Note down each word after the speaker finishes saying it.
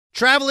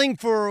Traveling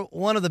for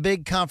one of the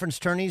big conference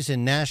tourneys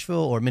in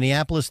Nashville or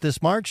Minneapolis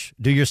this March?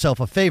 Do yourself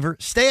a favor.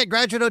 Stay at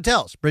Graduate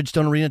Hotels,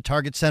 Bridgestone Arena,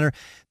 Target Center.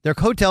 Their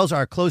hotels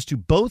are close to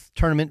both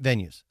tournament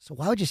venues. So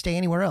why would you stay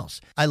anywhere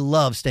else? I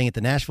love staying at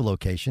the Nashville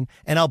location,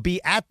 and I'll be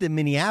at the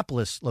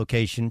Minneapolis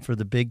location for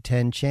the Big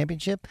Ten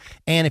Championship.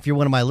 And if you're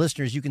one of my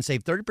listeners, you can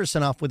save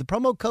 30% off with the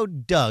promo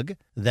code DOUG.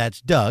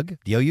 That's Doug,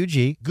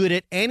 D-O-U-G. Good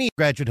at any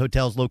Graduate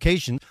Hotels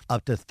location,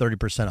 up to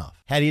 30%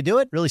 off. How do you do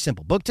it? Really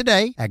simple. Book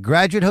today at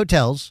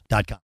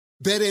graduatehotels.com.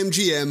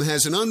 BetMGM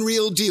has an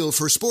unreal deal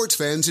for sports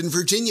fans in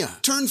Virginia.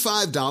 Turn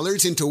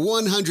 $5 into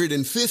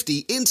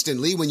 $150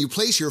 instantly when you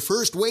place your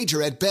first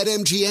wager at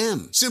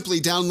BetMGM.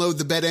 Simply download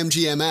the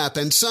BetMGM app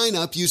and sign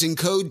up using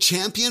code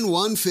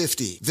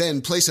Champion150.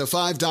 Then place a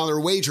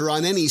 $5 wager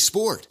on any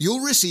sport. You'll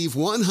receive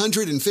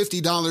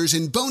 $150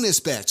 in bonus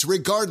bets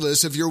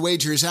regardless of your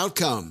wager's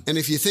outcome. And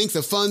if you think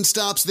the fun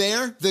stops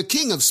there, the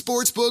King of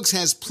Sportsbooks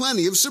has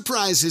plenty of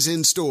surprises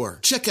in store.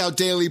 Check out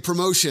daily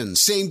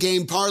promotions,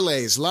 same-game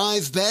parlays,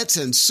 live bets,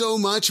 and so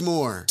much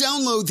more.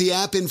 Download the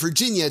app in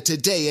Virginia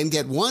today and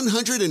get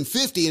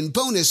 $150 in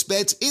bonus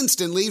bets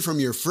instantly from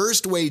your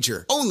first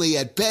wager. Only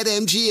at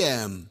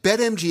BetMGM.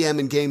 BetMGM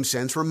and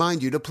GameSense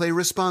remind you to play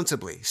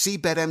responsibly. See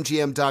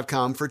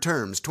BetMGM.com for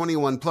terms.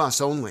 21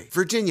 plus only.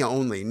 Virginia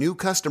only. New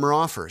customer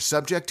offer.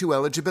 Subject to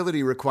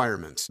eligibility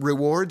requirements.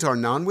 Rewards are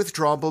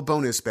non-withdrawable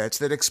bonus bets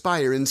that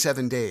expire in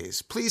 7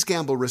 days. Please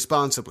gamble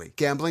responsibly.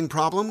 Gambling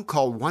problem?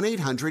 Call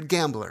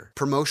 1-800-GAMBLER.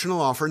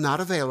 Promotional offer not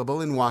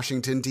available in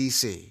Washington,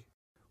 D.C.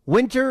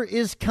 Winter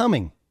is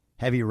coming.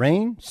 Heavy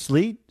rain,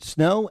 sleet,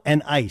 snow,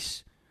 and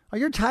ice. Are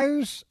your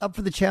tires up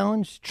for the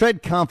challenge?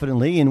 Tread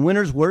confidently in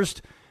winter's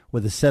worst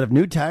with a set of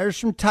new tires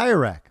from Tire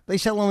Rack. They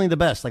sell only the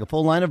best, like a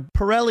full line of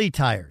Pirelli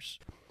tires.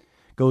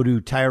 Go to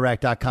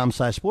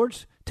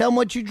TireRack.com/sports. Tell them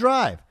what you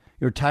drive.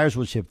 Your tires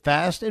will ship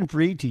fast and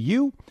free to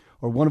you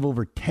or one of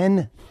over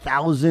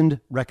 10,000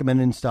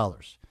 recommended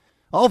installers.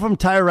 All from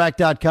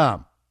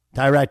TireRack.com.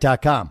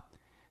 TireRack.com.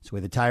 It's the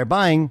way the tire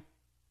buying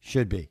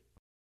should be.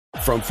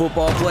 From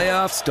football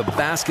playoffs to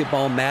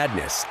basketball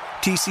madness,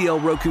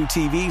 TCL Roku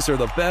TVs are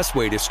the best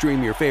way to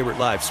stream your favorite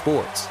live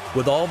sports.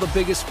 With all the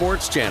biggest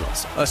sports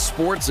channels, a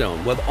sports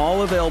zone with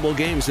all available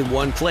games in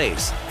one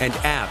place, and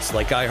apps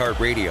like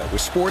iHeartRadio with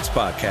sports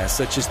podcasts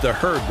such as The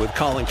Herd with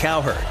Colin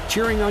Cowherd.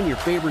 Cheering on your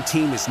favorite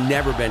team has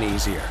never been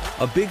easier.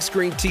 A big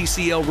screen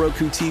TCL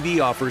Roku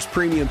TV offers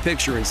premium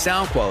picture and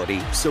sound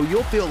quality, so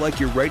you'll feel like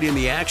you're right in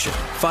the action.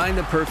 Find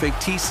the perfect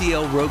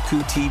TCL Roku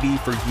TV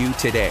for you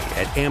today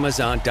at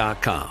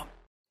Amazon.com.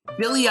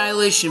 Billie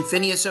Eilish and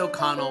Phineas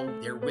O'Connell,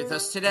 they're with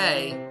us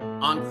today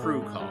on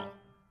Crew Call.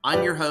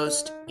 I'm your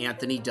host,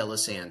 Anthony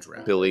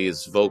D'Alessandro.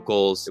 Billie's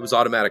vocals, it was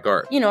automatic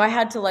art. You know, I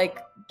had to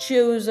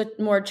choose a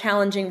more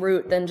challenging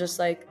route than just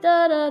da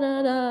da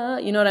da da.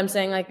 You know what I'm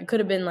saying? It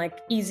could have been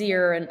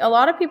easier. And a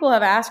lot of people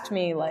have asked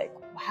me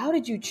how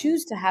did you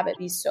choose to have it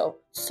be so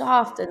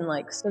soft and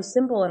so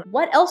simple? And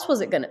what else was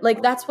it gonna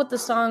that's what the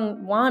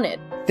song wanted.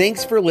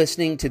 Thanks for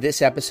listening to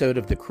this episode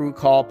of the Crew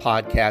Call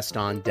podcast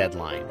on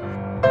Deadline.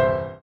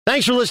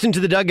 Thanks for listening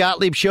to the Doug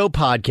Gottlieb Show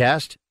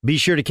podcast. Be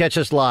sure to catch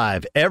us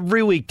live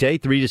every weekday,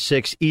 3 to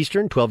 6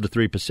 Eastern, 12 to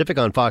 3 Pacific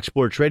on Fox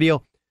Sports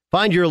Radio.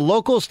 Find your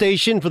local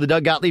station for the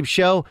Doug Gottlieb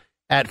Show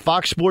at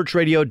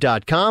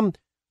foxsportsradio.com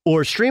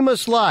or stream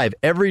us live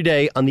every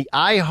day on the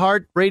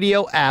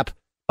iHeartRadio app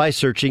by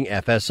searching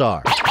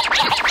FSR. Now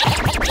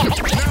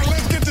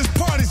let's get this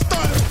party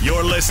started.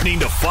 You're listening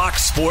to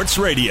Fox Sports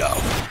Radio.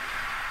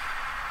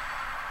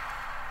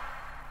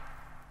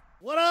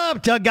 What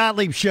up, Doug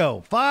Gottlieb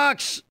Show,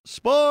 Fox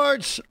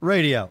Sports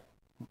Radio.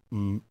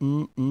 Look,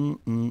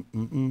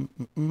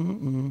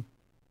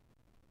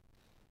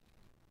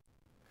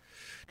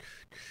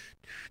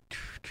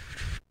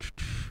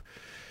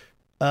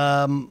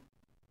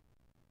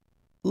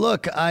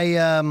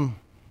 there's a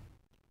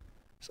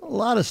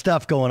lot of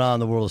stuff going on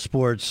in the world of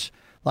sports,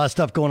 a lot of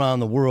stuff going on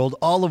in the world,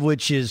 all of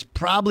which is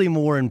probably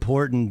more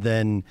important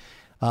than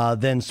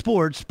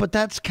sports, but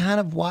that's kind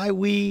of why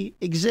we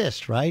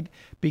exist, right?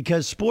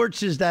 Because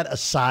sports is that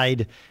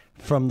aside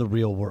from the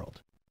real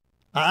world.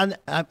 I've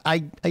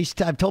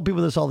told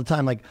people this all the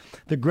time.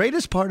 The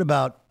greatest part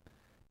about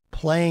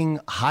playing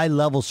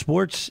high-level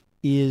sports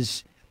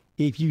is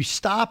if you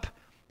stop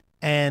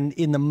and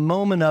in the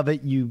moment of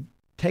it, you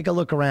take a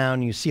look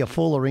around, you see a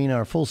full arena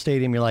or a full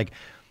stadium, you're like,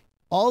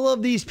 all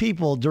of these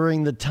people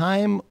during the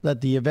time that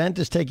the event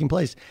is taking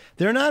place,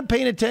 they're not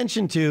paying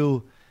attention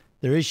to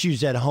their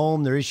issues at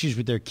home, their issues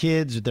with their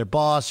kids, with their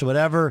boss, or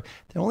whatever.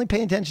 They're only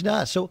paying attention to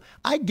us. So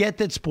I get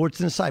that sports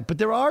is inside, but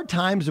there are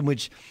times in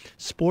which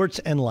sports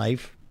and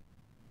life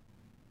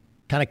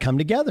kind of come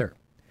together.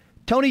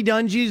 Tony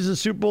Dungy is a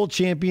Super Bowl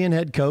champion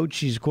head coach.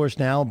 He's, of course,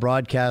 now a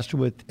broadcaster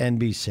with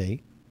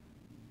NBC.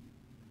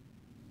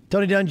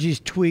 Tony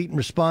Dungy's tweet in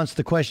response to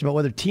the question about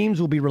whether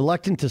teams will be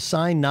reluctant to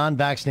sign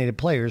non-vaccinated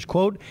players,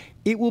 quote,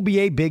 "It will be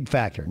a big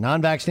factor.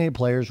 Non-vaccinated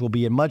players will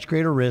be at much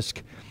greater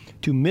risk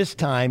to miss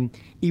time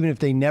even if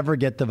they never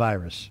get the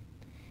virus.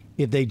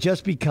 If they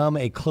just become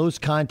a close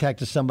contact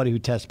to somebody who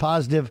tests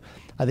positive,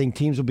 I think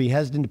teams will be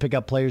hesitant to pick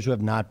up players who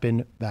have not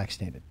been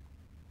vaccinated."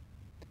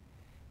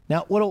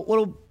 Now,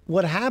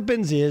 what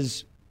happens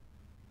is,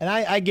 and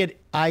I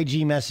get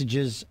IG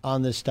messages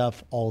on this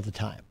stuff all the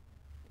time.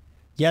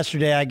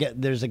 Yesterday,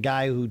 there's a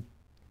guy who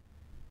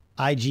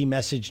IG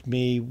messaged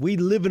me, we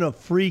live in a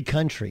free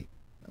country.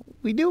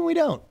 We do and we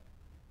don't.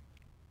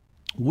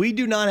 We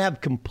do not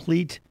have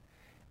complete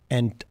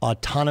and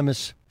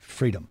autonomous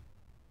freedom.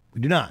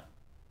 We do not.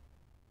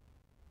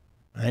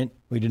 Right?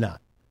 We do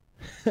not.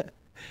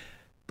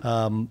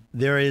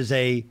 There is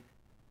a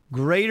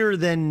greater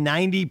than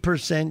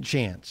 90%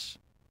 chance,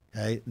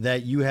 okay,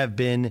 that you have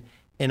been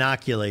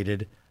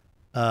inoculated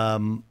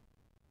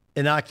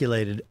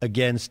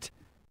against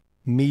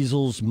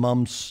measles,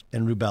 mumps,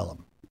 and rubella.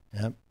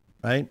 Yep.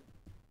 Right?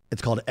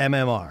 It's called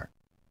MMR.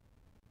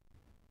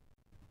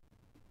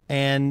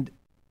 And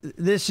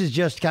this is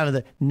just kind of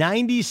the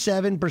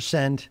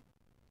 97%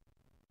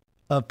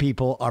 of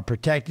people are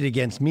protected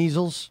against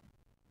measles,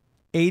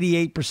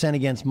 88%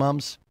 against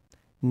mumps,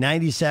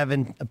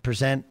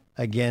 97%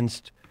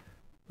 against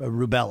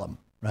rubella,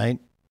 right?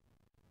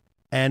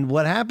 And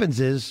what happens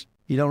is,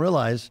 you don't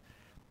realize,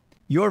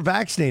 you're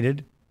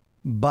vaccinated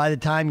by the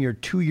time you're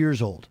 2 years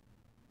old.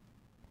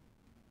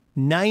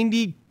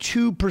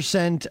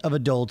 92% of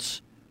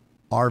adults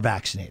are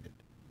vaccinated.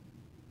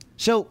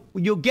 So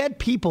you'll get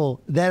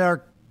people that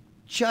are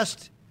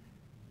just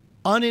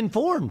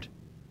uninformed.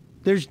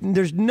 There's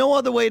no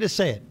other way to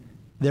say it.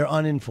 They're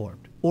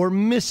uninformed or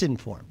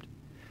misinformed.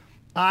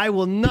 I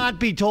will not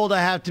be told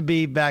I have to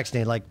be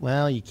vaccinated. Like,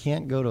 well, you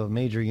can't go to a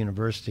major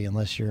university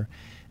unless you're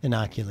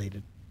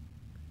inoculated.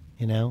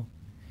 You know?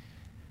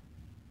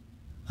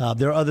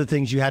 There are other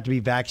things you have to be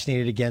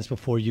vaccinated against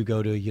before you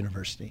go to a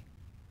university.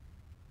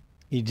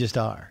 You just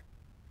are.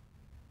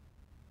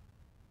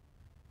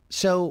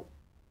 So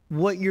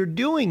what you're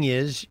doing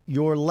is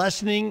you're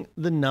lessening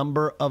the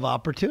number of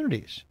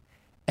opportunities.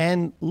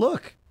 And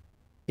look,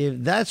 if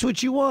that's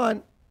what you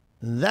want,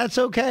 that's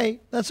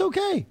okay. That's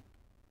okay.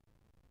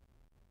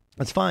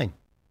 That's fine.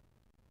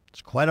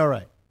 It's quite all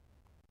right.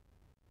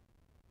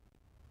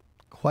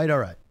 Quite all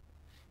right.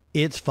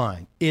 It's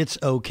fine. It's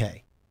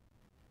okay.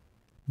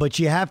 But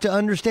you have to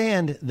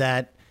understand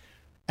that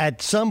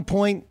at some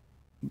point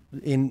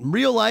in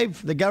real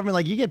life, the government,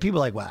 like, you get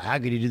people like, wow, how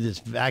could you do this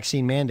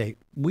vaccine mandate?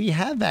 We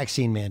have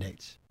vaccine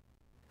mandates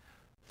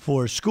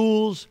for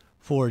schools,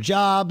 for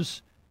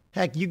jobs.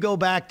 Heck, you go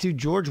back to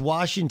George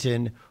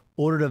Washington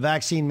ordered a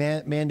vaccine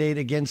mandate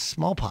against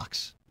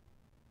smallpox.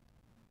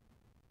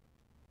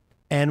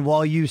 And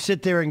while you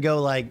sit there and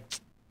go like,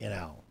 you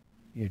know,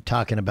 you're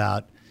talking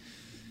about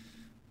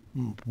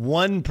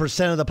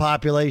 1% of the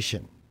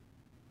population.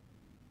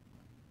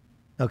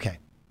 Okay.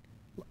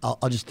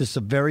 I'll just, this is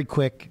a very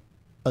quick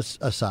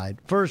aside.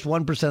 First,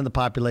 1% of the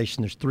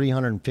population, there's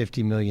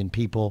 350 million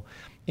people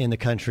in the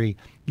country.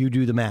 You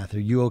do the math. Are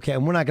you okay?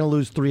 And we're not going to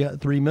lose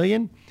 3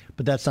 million,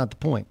 but that's not the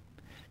point.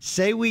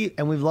 Say we've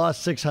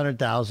lost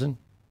 600,000,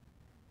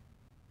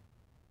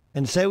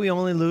 and say we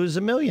only lose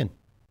 1 million.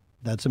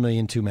 That's 1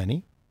 million too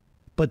many.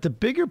 But the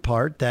bigger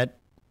part that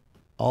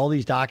all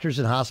these doctors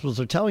and hospitals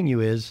are telling you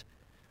is,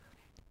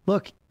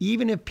 look,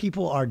 even if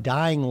people are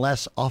dying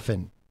less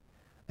often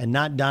and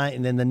not dying,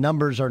 and then the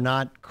numbers are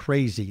not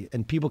crazy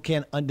and people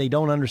they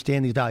don't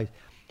understand these values.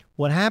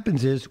 What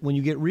happens is when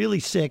you get really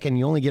sick, and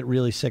you only get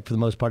really sick for the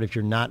most part if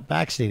you're not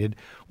vaccinated,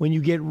 when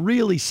you get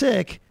really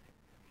sick,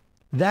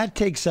 that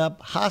takes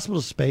up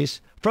hospital space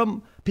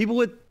from people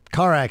with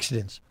car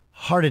accidents,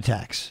 heart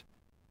attacks.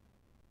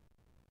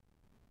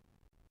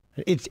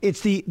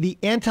 It's the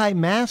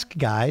anti-mask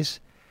guys.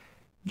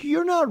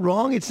 You're not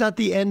wrong. It's not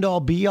the end all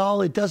be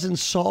all. It doesn't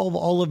solve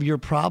all of your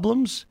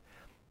problems.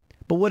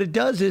 But what it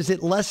does is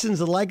it lessens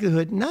the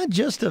likelihood, not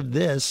just of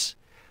this,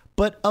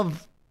 but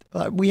of,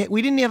 we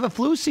didn't have a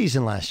flu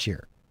season last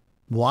year.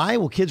 Why?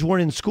 Well, kids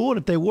weren't in school. And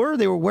if they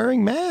were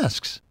wearing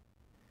masks.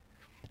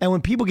 And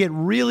when people get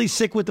really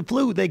sick with the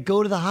flu, they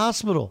go to the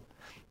hospital.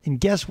 And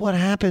guess what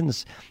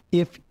happens?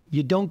 If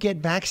you don't get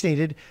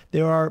vaccinated,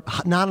 there are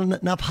not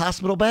enough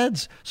hospital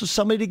beds. So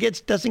somebody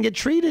doesn't get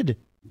treated.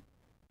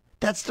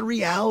 That's the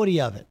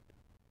reality of it.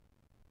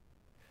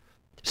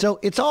 So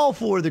it's all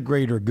for the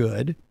greater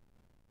good.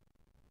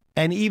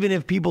 And even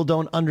if people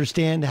don't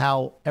understand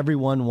how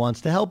everyone wants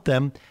to help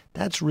them,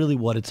 that's really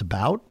what it's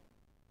about.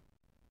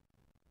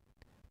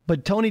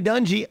 But Tony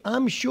Dungy,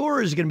 I'm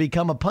sure, is going to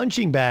become a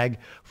punching bag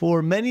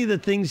for many of the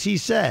things he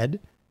said,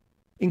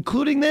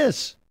 including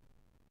this,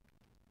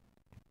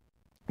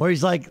 where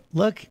he's like,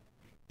 look,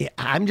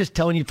 I'm just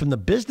telling you from the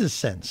business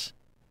sense.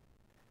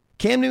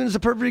 Cam Newton is a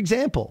perfect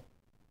example.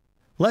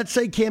 Let's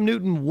say Cam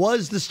Newton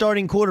was the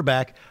starting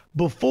quarterback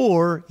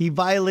before he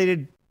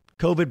violated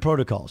COVID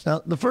protocols.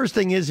 Now, the first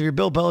thing is, if you're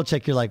Bill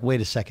Belichick, you're like,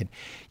 wait a second.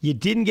 You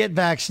didn't get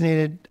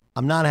vaccinated.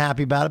 I'm not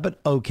happy about it, but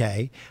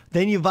okay.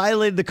 Then you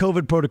violated the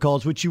COVID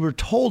protocols, which you were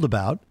told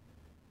about.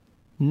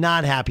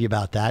 Not happy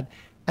about that.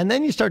 And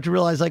then you start to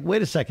realize, like,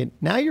 wait a second.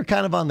 Now you're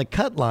kind of on the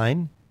cut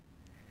line.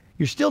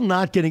 You're still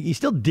not getting, you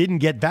still didn't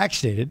get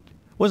vaccinated.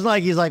 Wasn't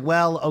like he's like,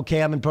 well,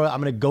 okay, I'm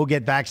going to go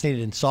get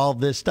vaccinated and solve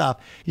this stuff.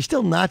 You're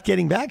still not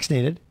getting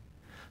vaccinated.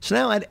 So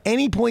now at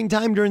any point in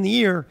time during the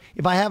year,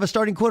 if I have a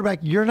starting quarterback,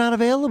 you're not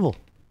available.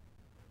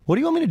 What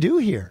do you want me to do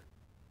here?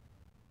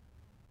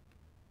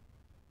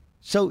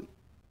 So,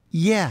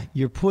 yeah,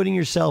 you're putting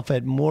yourself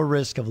at more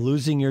risk of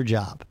losing your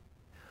job,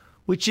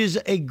 which is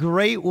a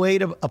great way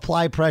to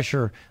apply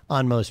pressure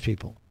on most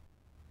people.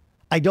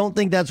 I don't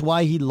think that's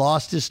why he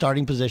lost his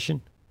starting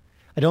position.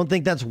 I don't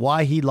think that's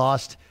why he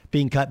lost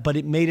being cut, but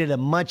it made it a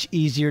much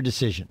easier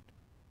decision.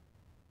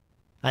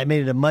 I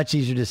made it a much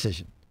easier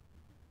decision.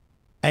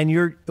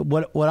 And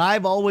what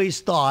I've always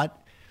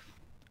thought,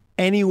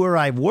 anywhere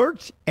I've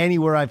worked,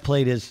 anywhere I've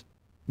played, is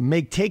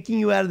make taking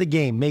you out of the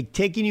game, make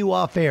taking you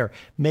off air,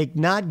 make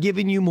not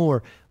giving you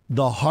more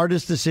the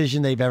hardest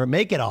decision they've ever.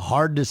 Make it a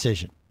hard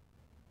decision.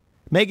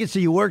 Make it so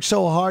you work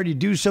so hard, you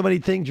do so many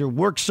things, your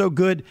work's so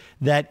good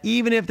that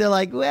even if they're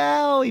like,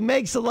 well, he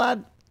makes a lot,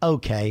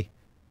 okay.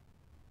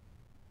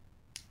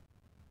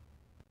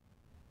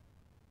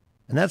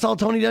 And that's all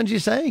Tony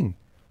Dungy's saying,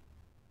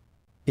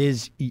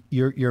 is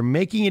you're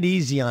making it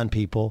easy on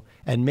people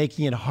and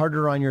making it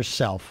harder on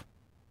yourself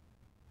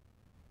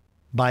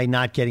by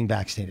not getting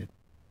vaccinated.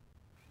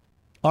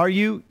 Are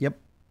you? Yep.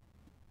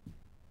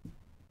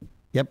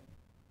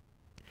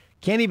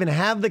 Can't even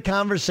have the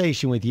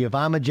conversation with you if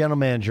I'm a general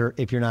manager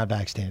if you're not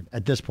vaccinated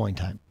at this point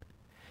in time.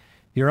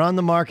 You're on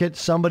the market.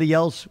 Somebody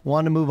else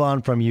wanted to move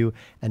on from you,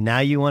 and now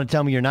you want to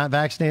tell me you're not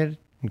vaccinated?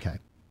 Okay.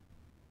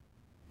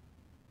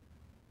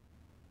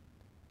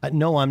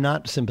 No, I'm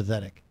not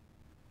sympathetic.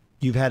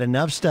 You've had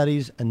enough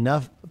studies,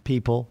 enough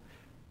people,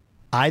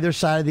 either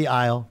side of the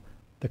aisle,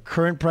 the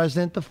current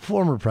president, the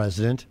former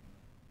president,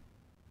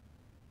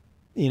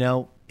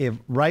 if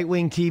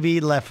right-wing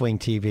TV, left-wing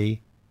TV,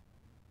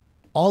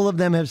 all of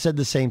them have said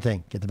the same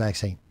thing: get the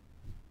vaccine.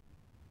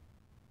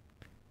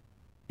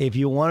 If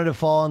you wanted to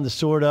fall on the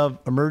sword of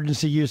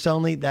emergency use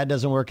only, that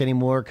doesn't work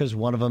anymore because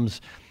one of them's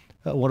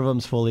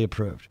fully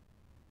approved.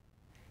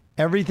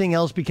 Everything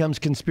else becomes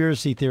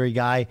conspiracy theory,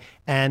 guy.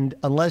 And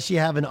unless you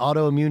have an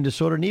autoimmune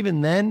disorder, and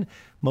even then,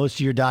 most of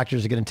your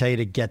doctors are going to tell you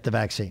to get the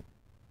vaccine.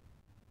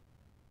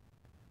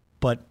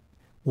 But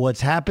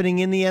what's happening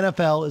in the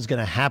NFL is going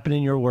to happen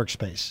in your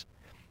workspace.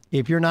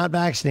 If you're not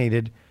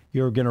vaccinated,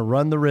 you're going to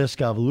run the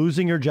risk of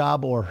losing your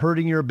job or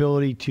hurting your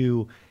ability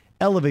to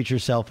elevate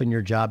yourself in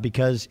your job,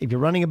 because if you're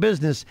running a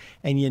business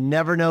and you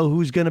never know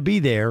who's going to be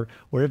there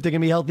or if they're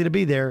going to be healthy to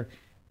be there,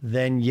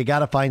 then you got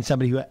to find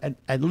somebody who,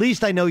 at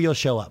least I know you'll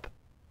show up.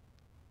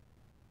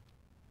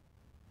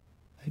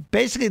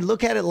 Basically,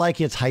 look at it like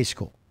it's high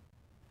school.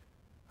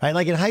 Right?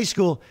 Like in high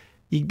school,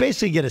 you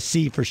basically get a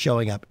C for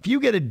showing up. If you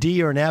get a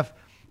D or an F,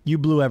 you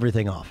blew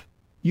everything off.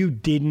 You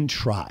didn't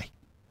try.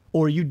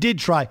 Or you did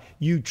try.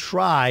 You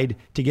tried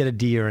to get a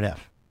D or an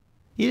F.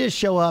 You just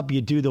show up,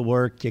 you do the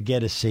work, you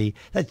get a C.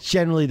 That's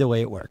generally the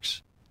way it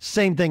works.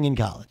 Same thing in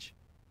college.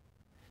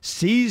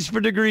 C's for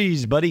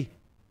degrees, buddy.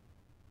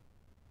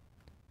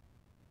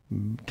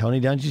 Tony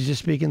Dungy's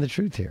just speaking the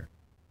truth here.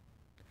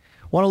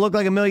 Want to look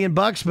like $1 million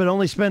bucks, but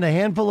only spend a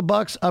handful of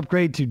bucks?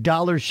 Upgrade to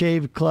Dollar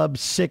Shave Club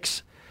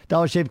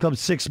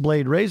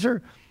 6-blade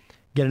razor.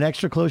 Get an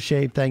extra close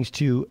shave thanks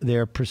to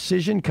their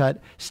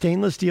precision-cut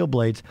stainless steel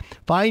blades.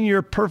 Find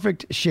your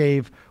perfect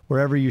shave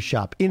wherever you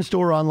shop.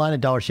 In-store or online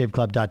at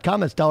dollarshaveclub.com.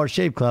 That's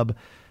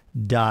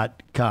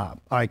dollarshaveclub.com.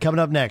 All right, coming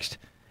up next,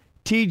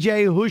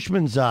 TJ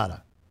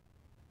Houshmandzadeh,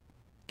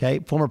 okay,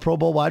 former Pro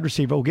Bowl wide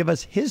receiver, will give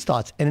us his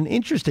thoughts, and an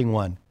interesting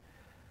one,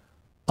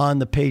 on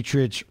the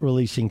Patriots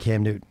releasing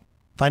Cam Newton.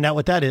 Find out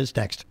what that is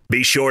next.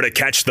 Be sure to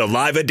catch the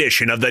live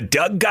edition of the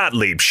Doug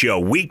Gottlieb Show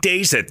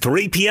weekdays at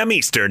 3 p.m.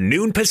 Eastern,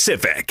 noon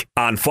Pacific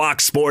on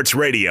Fox Sports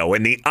Radio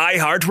and the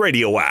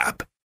iHeartRadio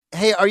app.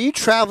 Hey, are you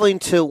traveling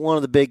to one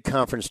of the big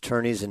conference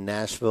tourneys in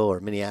Nashville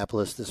or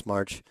Minneapolis this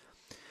March?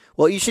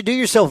 Well, you should do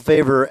yourself a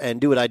favor and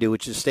do what I do,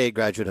 which is stay at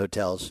Graduate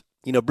Hotels.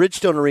 You know,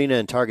 Bridgestone Arena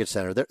and Target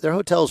Center, their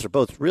hotels are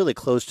both really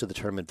close to the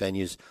tournament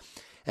venues,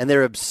 and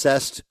they're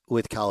obsessed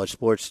with college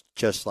sports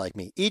just like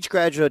me. Each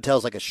Graduate Hotel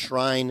is like a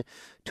shrine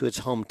to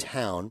its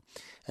hometown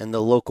and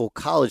the local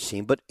college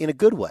team, but in a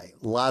good way.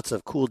 Lots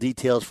of cool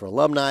details for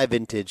alumni,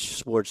 vintage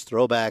sports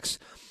throwbacks,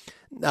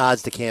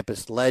 nods to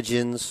campus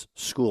legends,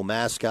 school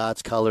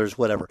mascots, colors,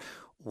 whatever.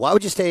 Why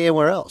would you stay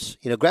anywhere else?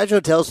 You know,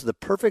 Graduate Hotels is the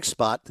perfect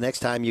spot the next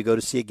time you go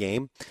to see a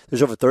game.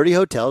 There's over 30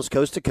 hotels,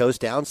 coast to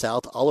coast, down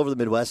south, all over the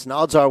Midwest, and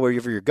odds are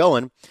wherever you're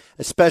going,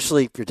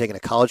 especially if you're taking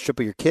a college trip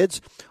with your kids,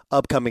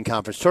 upcoming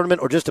conference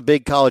tournament, or just a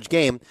big college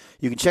game,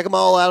 you can check them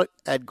all out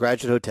at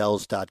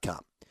graduatehotels.com.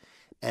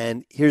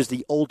 And here's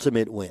the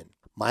ultimate win.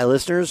 My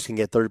listeners can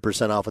get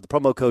 30% off with the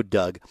promo code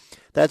Doug.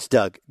 That's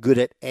Doug, good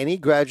at any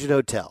Graduate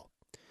Hotel.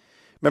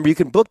 Remember, you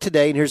can book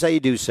today, and here's how you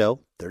do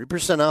so.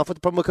 30% off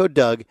with the promo code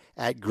Doug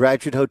at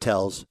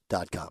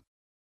graduatehotels.com.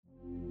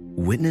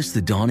 Witness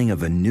the dawning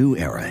of a new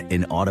era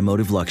in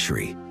automotive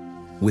luxury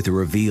with a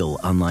reveal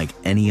unlike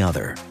any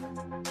other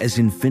as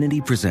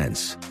Infiniti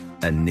presents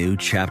a new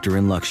chapter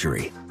in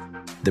luxury,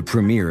 the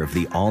premiere of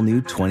the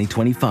all-new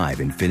 2025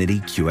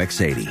 Infiniti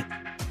QX80.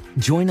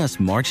 Join us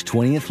March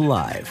 20th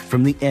live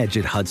from the Edge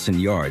at Hudson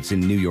Yards in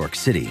New York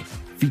City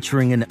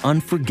featuring an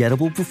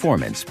unforgettable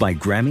performance by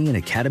Grammy and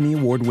Academy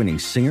Award-winning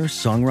singer,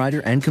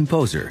 songwriter, and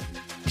composer,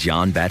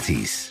 Jon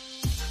Batiste.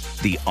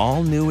 The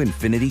all-new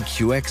Infiniti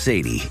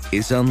QX80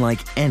 is unlike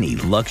any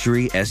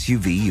luxury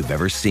SUV you've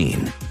ever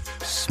seen.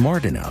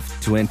 Smart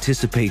enough to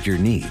anticipate your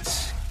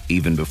needs,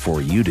 even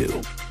before you do.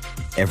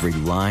 Every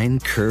line,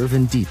 curve,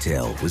 and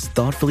detail was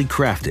thoughtfully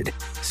crafted,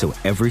 so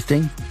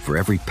everything for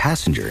every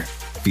passenger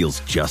feels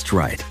just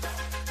right.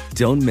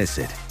 Don't miss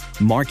it.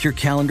 Mark your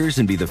calendars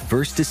and be the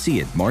first to see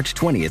it March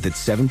 20th at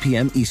 7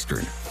 p.m.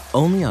 Eastern,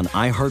 only on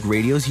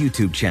iHeartRadio's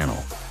YouTube channel.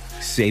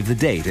 Save the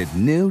date at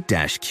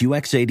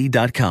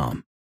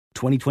new-QX80.com.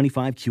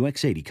 2025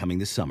 QX80 coming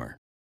this summer.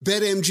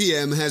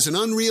 BetMGM has an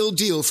unreal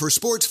deal for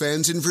sports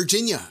fans in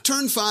Virginia.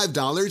 Turn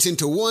 $5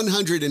 into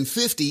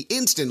 $150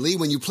 instantly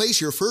when you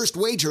place your first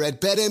wager at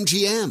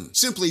BetMGM.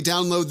 Simply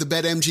download the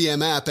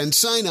BetMGM app and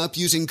sign up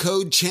using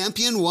code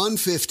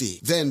Champion150.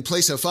 Then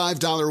place a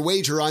 $5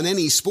 wager on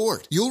any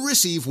sport. You'll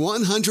receive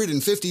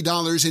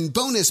 $150 in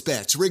bonus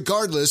bets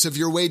regardless of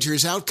your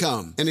wager's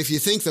outcome. And if you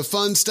think the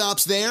fun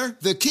stops there,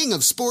 the king of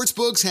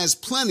sportsbooks has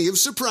plenty of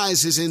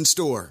surprises in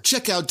store.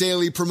 Check out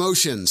daily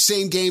promotions,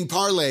 same-game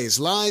parlays,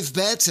 live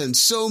bets, and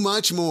so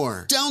much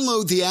more.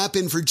 Download the app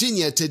in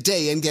Virginia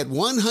today and get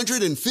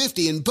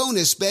 $150 in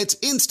bonus bets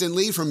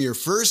instantly from your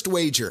first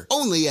wager.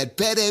 Only at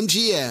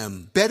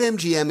BetMGM.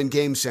 BetMGM and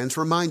GameSense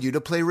remind you to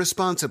play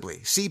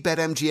responsibly. See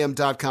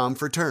BetMGM.com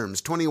for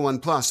terms. 21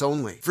 plus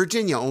only.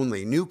 Virginia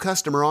only. New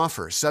customer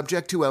offer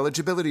subject to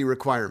eligibility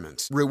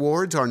requirements.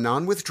 Rewards are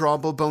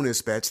non-withdrawable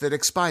bonus bets that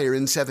expire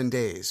in 7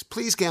 days.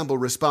 Please gamble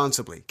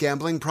responsibly.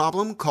 Gambling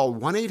problem? Call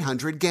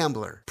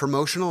 1-800-GAMBLER.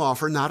 Promotional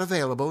offer not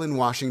available in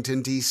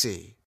Washington,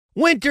 D.C.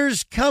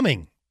 Winter's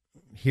coming.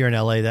 Here in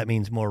LA, that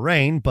means more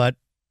rain, but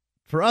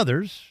for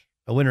others,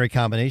 a wintry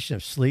combination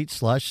of sleet,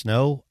 slush,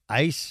 snow,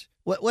 ice,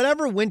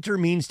 whatever winter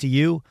means to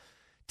you,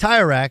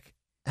 Tire Rack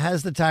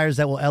has the tires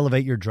that will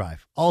elevate your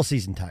drive.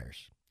 All-season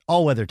tires,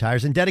 all-weather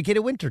tires, and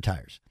dedicated winter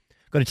tires.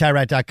 Go to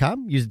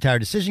TireRack.com, use the Tire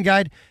Decision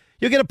Guide.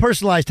 You'll get a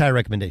personalized tire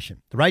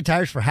recommendation. The right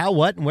tires for how,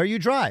 what, and where you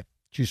drive.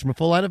 Choose from a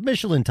full line of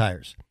Michelin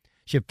tires.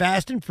 Ship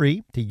fast and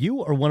free to you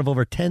or one of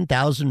over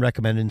 10,000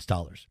 recommended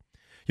installers.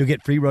 You'll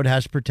get free road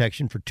hazard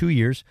protection for 2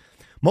 years.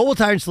 Mobile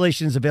tire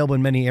installation is available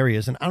in many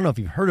areas, and I don't know if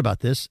you've heard about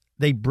this.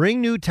 They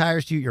bring new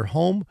tires to your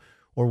home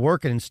or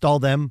work and install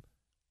them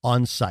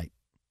on site.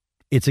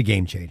 It's a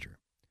game changer.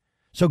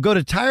 So go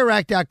to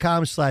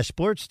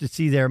TireRack.com/sports to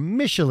see their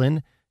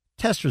Michelin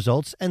test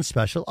results and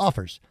special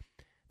offers.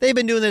 They've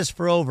been doing this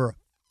for over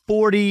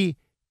 40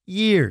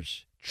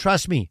 years.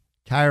 Trust me,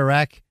 Tire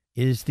Rack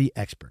is the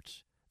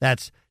experts.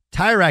 That's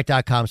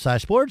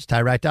TireRack.com/sports,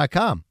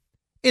 TireRack.com.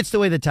 It's the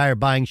way the tire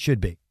buying should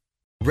be.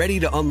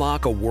 Ready to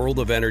unlock a world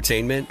of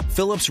entertainment?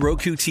 Philips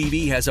Roku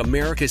TV has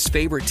America's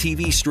favorite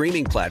TV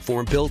streaming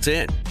platform built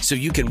in. So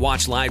you can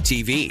watch live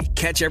TV,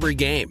 catch every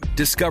game,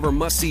 discover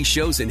must-see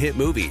shows and hit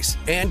movies,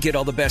 and get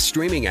all the best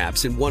streaming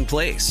apps in one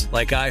place.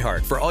 Like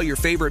iHeart for all your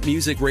favorite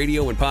music,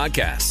 radio, and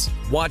podcasts.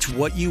 Watch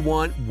what you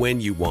want,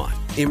 when you want.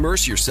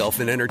 Immerse yourself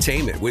in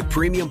entertainment with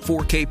premium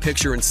 4K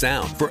picture and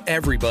sound for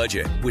every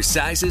budget, with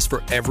sizes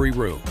for every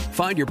room.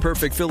 Find your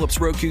perfect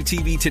Philips Roku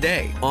TV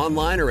today,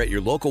 online or at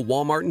your local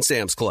Walmart and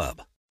Sam's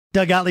Club.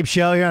 Doug Gottlieb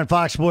Show here on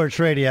Fox Sports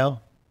Radio.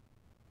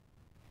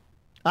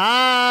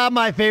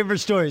 My favorite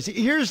stories.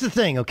 Here's the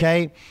thing,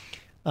 okay?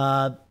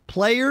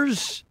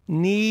 Players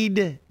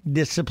need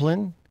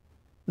discipline.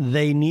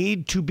 They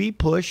need to be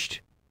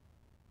pushed.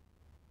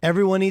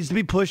 Everyone needs to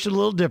be pushed a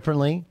little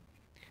differently.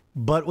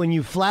 But when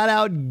you flat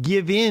out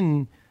give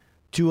in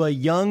to a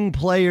young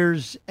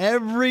player's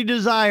every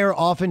desire,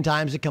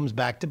 oftentimes it comes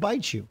back to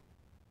bite you,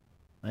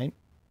 right?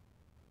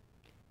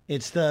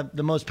 It's the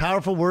most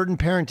powerful word in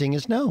parenting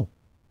is no.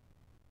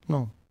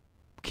 No,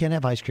 can't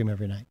have ice cream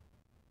every night.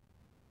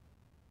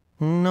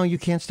 No, you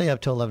can't stay up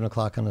till 11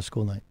 o'clock on a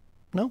school night.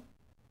 No.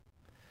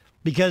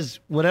 Because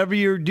whatever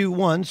you do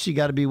once, you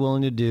got to be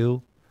willing to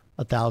do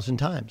 1,000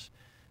 times.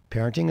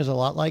 Parenting is a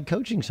lot like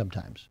coaching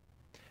sometimes.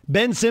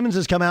 Ben Simmons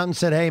has come out and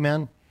said, hey,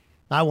 man,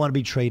 I want to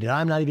be traded.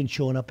 I'm not even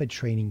showing up at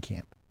training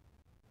camp.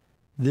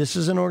 This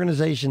is an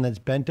organization that's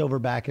bent over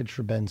backwards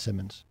for Ben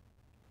Simmons.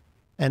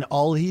 And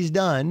all he's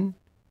done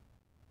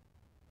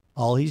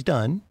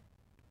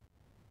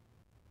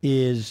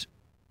is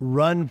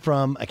run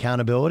from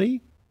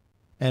accountability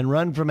and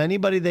run from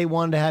anybody they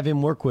wanted to have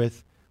him work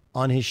with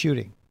on his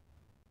shooting.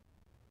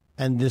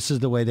 And this is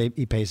the way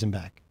he pays him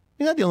back.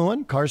 He's not the only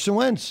one. Carson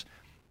Wentz.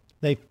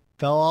 They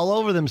fell all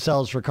over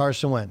themselves for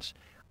Carson Wentz.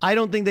 I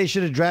don't think they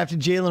should have drafted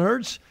Jalen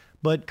Hurts,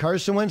 but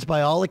Carson Wentz,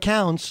 by all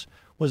accounts,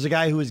 was the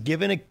guy who was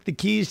given the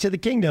keys to the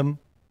kingdom,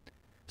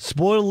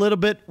 spoiled a little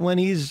bit when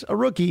he's a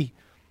rookie.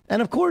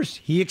 And, of course,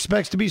 he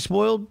expects to be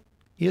spoiled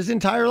his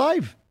entire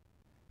life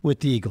with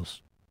the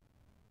Eagles.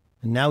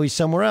 And now he's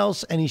somewhere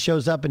else, and he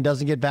shows up and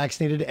doesn't get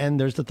vaccinated, and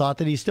there's the thought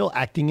that he's still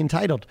acting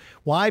entitled.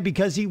 Why?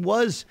 Because he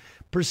was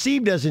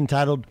perceived as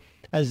entitled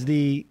as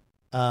the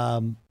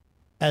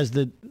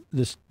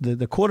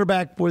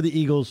quarterback for the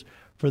Eagles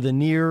for the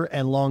near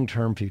and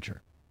long-term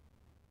future.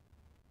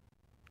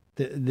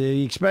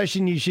 The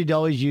expression you should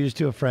always use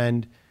to a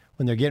friend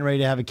when they're getting ready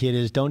to have a kid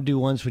is don't do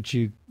once what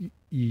you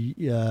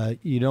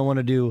don't want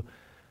to do.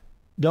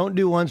 Don't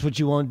do once what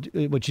you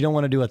don't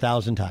want to do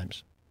 1,000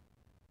 times.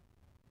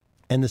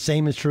 And the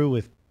same is true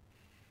with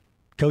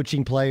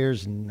coaching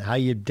players and how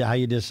you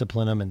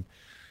discipline them. And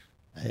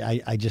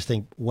I just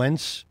think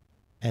Wentz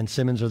and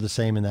Simmons are the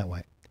same in that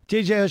way.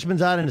 TJ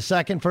Oshman's on in a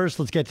second. First,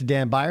 let's get to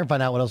Dan Byer and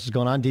find out what else is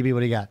going on. DB, what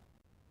do you got?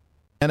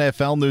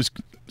 NFL news.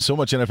 So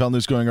much NFL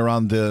news going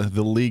around the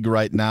league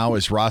right now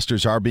as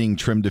rosters are being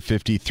trimmed to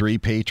 53.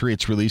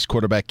 Patriots released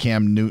quarterback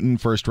Cam Newton.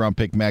 First-round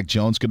pick Mac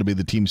Jones going to be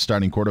the team's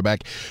starting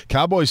quarterback.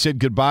 Cowboys said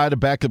goodbye to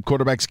backup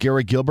quarterbacks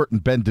Gary Gilbert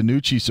and Ben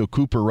DiNucci, so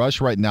Cooper Rush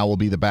right now will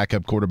be the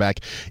backup quarterback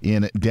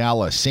in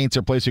Dallas. Saints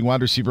are placing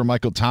wide receiver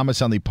Michael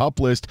Thomas on the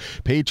PUP list.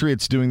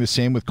 Patriots doing the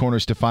same with corner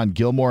Stephon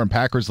Gilmore, and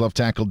Packers left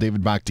tackle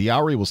David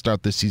Bakhtiari will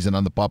start this season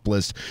on the PUP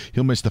list.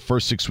 He'll miss the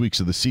first 6 weeks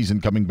of the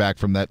season coming back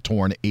from that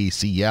torn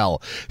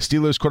ACL.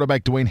 Steelers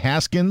quarterback Dwayne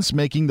Haskins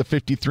making the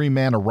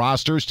 53-man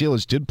roster.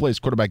 Steelers did place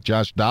quarterback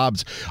Josh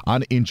Dobbs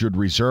on injured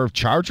reserve.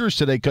 Chargers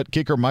today cut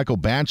kicker Michael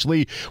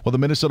Batchley, while the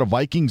Minnesota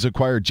Vikings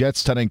acquired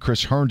Jets tight end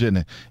Chris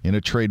Herndon in a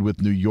trade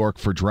with New York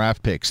for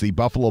draft picks. The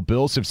Buffalo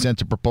Bills have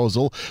sent a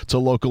proposal to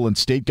local and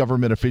state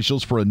government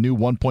officials for a new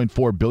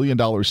 $1.4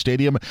 billion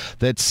stadium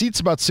that seats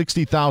about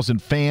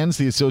 60,000 fans.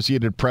 The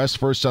Associated Press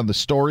first on the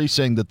story,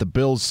 saying that the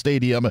Bills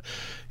stadium,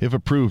 if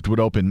approved, would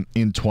open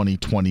in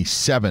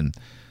 2027.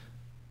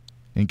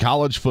 In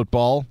college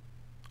football,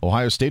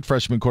 Ohio State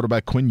freshman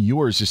quarterback Quinn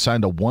Ewers has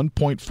signed a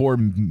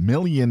 $1.4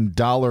 million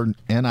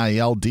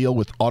NIL deal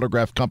with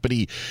autograph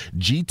company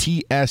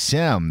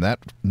GTSM. That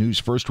news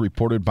first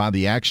reported by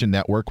the Action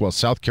Network, while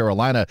South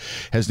Carolina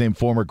has named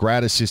former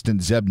grad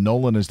assistant Zeb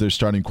Nolan as their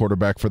starting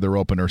quarterback for their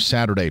opener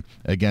Saturday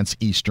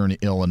against Eastern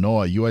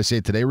Illinois.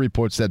 USA Today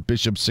reports that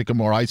Bishop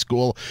Sycamore High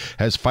School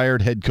has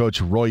fired head coach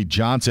Roy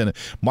Johnson.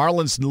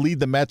 Marlins lead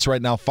the Mets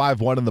right now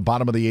 5-1 in the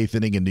bottom of the eighth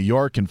inning in New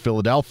York and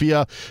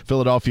Philadelphia.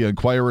 Philadelphia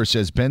Inquirer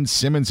says Ben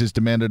Simmons has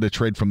demanded a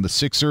trade from the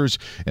Sixers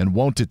and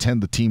won't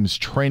attend the team's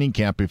training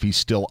camp if he's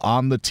still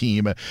on the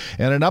team.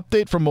 And an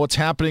update from what's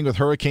happening with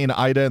Hurricane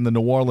Ida and the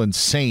New Orleans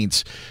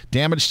Saints.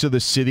 Damage to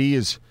the city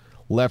is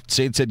left.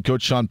 Saints head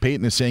coach Sean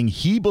Payton is saying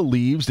he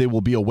believes they will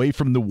be away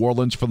from New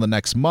Orleans for the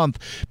next month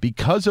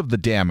because of the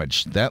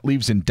damage. That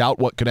leaves in doubt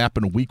what could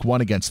happen week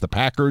 1 against the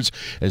Packers,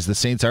 as the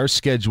Saints are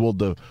scheduled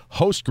to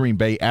host Green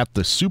Bay at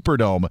the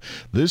Superdome.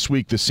 This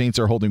week, the Saints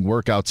are holding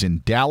workouts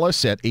in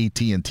Dallas at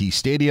AT&T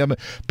Stadium.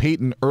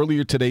 Payton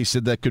earlier today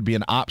said that could be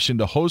an option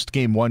to host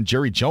Game 1.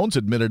 Jerry Jones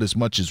admitted as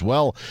much as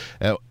well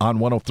on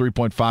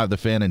 103.5 The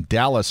Fan in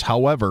Dallas.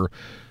 However,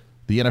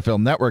 the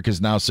NFL Network is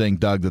now saying,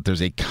 Doug, that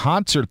there's a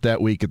concert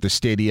that week at the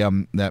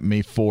stadium that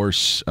may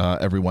force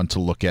everyone to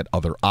look at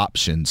other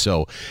options.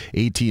 So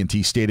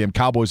AT&T Stadium.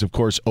 Cowboys, of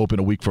course, open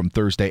a week from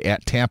Thursday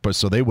at Tampa,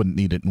 so they wouldn't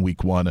need it in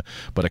week 1.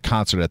 But a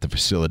concert at the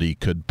facility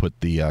could put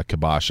the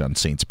kibosh on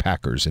Saints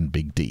Packers and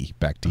Big D.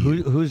 Back to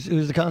you. Who's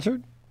the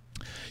concert?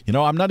 You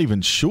know, I'm not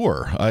even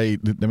sure. I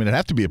mean, it'd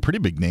have to be a pretty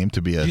big name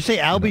to be a... Did you say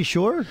Albie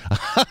Shore?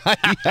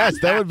 Yes,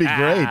 that would be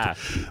great.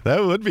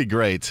 That would be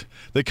great.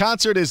 The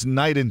concert is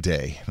night and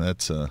day.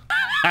 That's...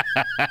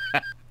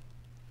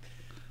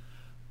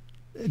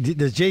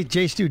 Does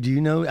Jay Stu, do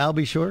you know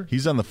Albie Shore?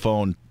 He's on the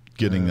phone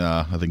getting,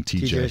 I think,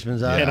 TJ.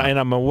 Yeah. And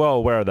I'm well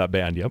aware of that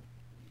band, yep.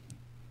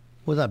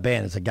 What's that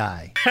band? It's a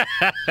guy.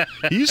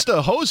 He used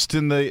to host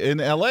in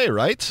L.A.,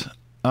 right?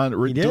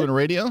 Doing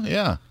radio?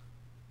 Yeah.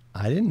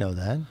 I didn't know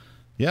that.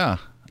 Yeah.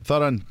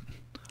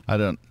 I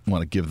don't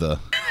want to give the...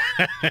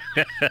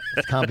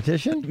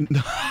 competition?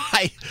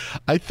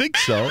 I think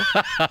so.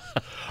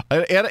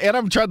 and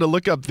I'm trying to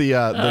look up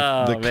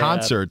the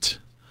concert.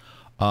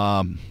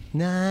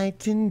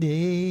 Night and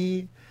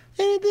day,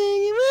 anything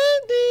you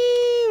want to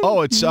do.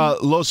 Oh, it's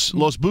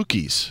Los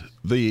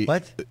Bukis.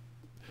 What?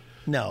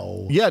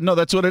 No. Yeah, no,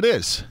 that's what it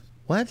is.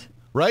 What?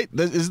 Right?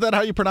 Isn't that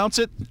how you pronounce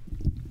it?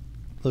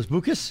 Los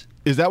Bukis?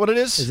 Is that what it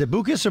is? Is it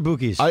Bucas or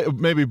Bookies?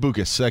 Maybe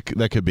Bucas.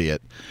 That could be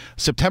it.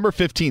 September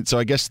 15th, so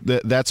I guess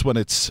that's when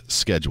it's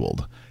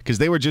scheduled. Because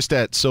they were just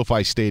at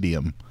SoFi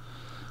Stadium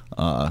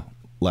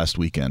last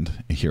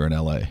weekend here in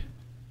L.A.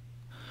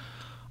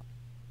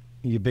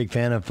 You a big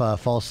fan of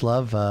False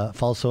Love,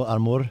 Falso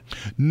Amor?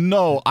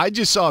 No, I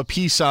just saw a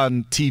piece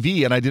on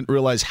TV, and I didn't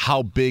realize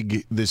how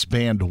big this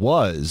band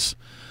was,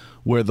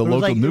 where the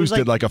local news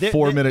did like a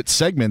 4-minute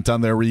segment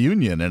on their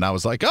reunion, and I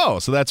was like, oh,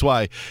 so that's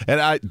why. And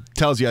it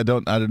tells you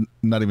I'm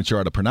not even sure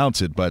how to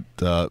pronounce it, but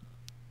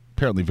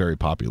apparently very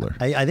popular.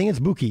 I think it's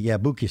Buki. Yeah,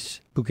 Bukis.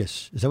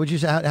 Is that what you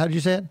said? How did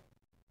you say it?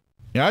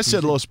 Yeah, I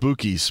said Los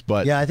Bukis,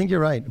 but... Yeah, I think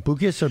you're right.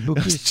 Bukis or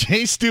Bukis?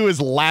 Jay Stu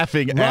is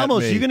laughing at me.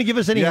 Ramos, are you going to give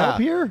us any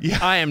help here? Yeah.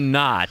 I am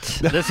not.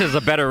 This is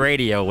a better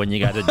radio when you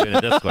got to do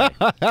it this way.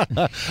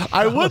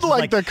 I would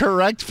like the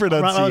correct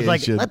pronunciation. I was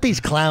like, let these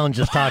clowns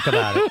just talk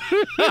about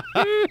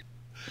it.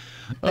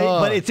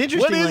 But it's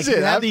interesting. What is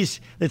it? Have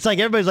these, it's like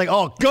everybody's like,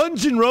 oh,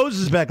 Guns N'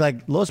 Roses back.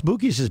 Like, Los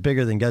Bukis is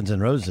bigger than Guns N'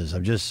 Roses.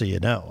 I'm just so you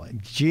know.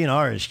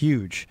 GNR is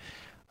huge.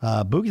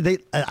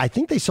 Buki, I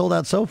think they sold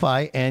out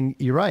SoFi, and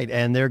you're right.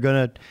 And they're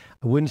going to...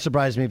 It wouldn't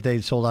surprise me if they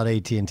sold out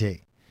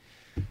AT&T.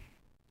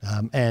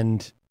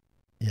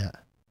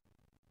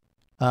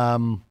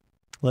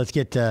 Let's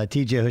get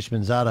TJ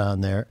Hushmanzada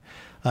on there,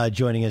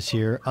 joining us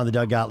here on the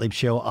Doug Gottlieb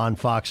Show on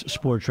Fox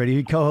Sports Radio.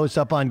 He co-hosts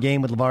Up on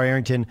Game with LeVar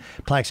Arrington,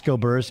 Plaxico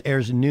Burress,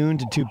 airs noon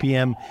to 2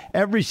 p.m.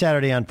 every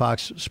Saturday on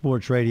Fox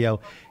Sports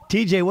Radio.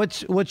 TJ,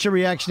 what's your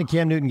reaction to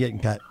Cam Newton getting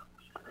cut?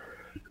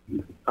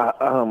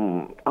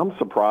 I'm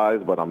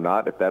surprised, but I'm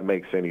not, if that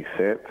makes any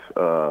sense.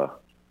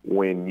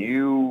 When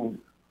you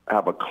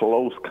have a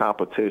close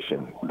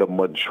competition, the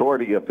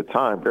majority of the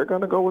time, they're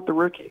going to go with the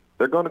rookie.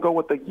 They're going to go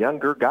with the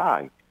younger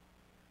guy.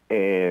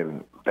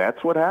 And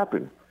that's what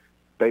happened.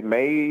 They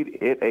made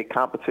it a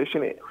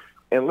competition.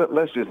 And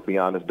let's just be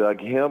honest,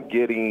 Doug, him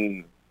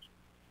getting,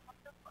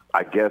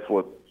 I guess,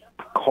 with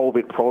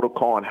COVID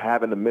protocol and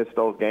having to miss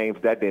those games,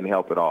 that didn't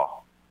help at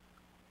all.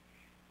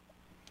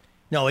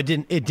 No, it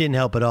didn't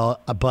help at all.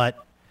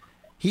 But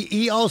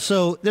he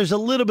also, there's a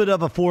little bit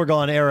of a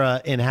foregone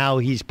era in how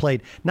he's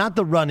played. Not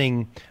the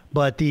running,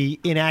 but the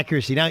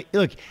inaccuracy. Now,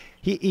 look,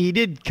 he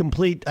did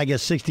complete, I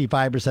guess,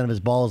 65% of his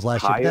balls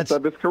last year. Highest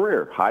of his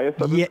career.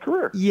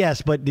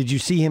 Yes, but did you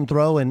see him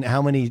throw and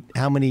how the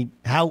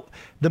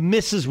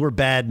misses were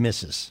bad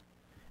misses?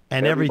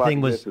 And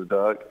everything was. Misses,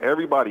 Doug.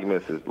 Everybody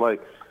misses.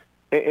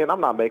 And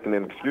I'm not making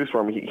an excuse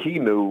for him. He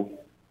knew.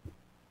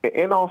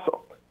 And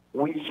also,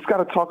 we just got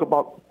to talk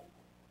about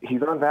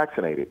he's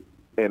unvaccinated,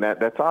 and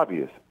that's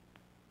obvious.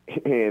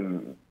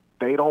 And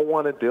they don't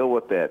want to deal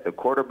with that. The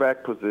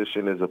quarterback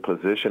position is a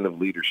position of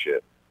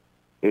leadership.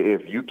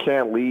 If you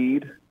can't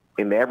lead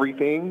in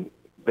everything,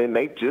 then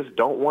they just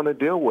don't want to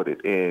deal with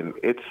it. And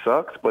it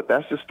sucks, but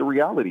that's just the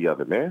reality of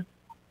it, man.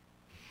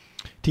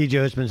 TJ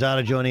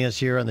Hushmanzada joining us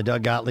here on the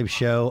Doug Gottlieb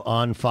Show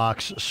on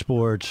Fox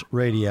Sports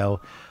Radio.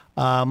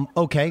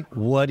 Okay,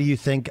 what do you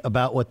think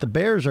about what the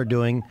Bears are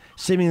doing,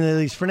 seemingly at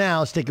least for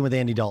now, sticking with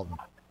Andy Dalton?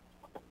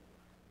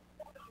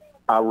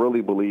 I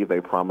really believe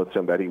they promised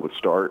him that he would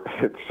start,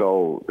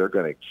 so they're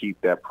going to keep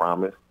that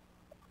promise.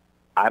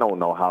 I don't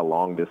know how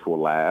long this will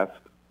last.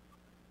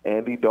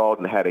 Andy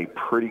Dalton had a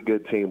pretty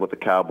good team with the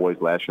Cowboys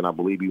last year, and I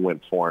believe he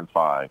went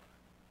 4-5.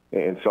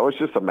 And so it's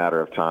just a matter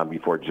of time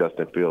before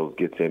Justin Fields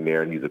gets in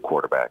there and he's a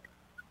quarterback.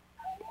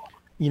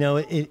 You know,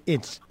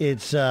 it's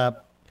the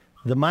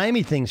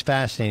Miami thing's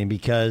fascinating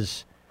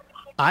because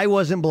I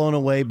wasn't blown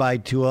away by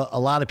Tua. A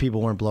lot of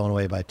people weren't blown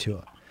away by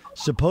Tua.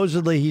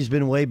 Supposedly he's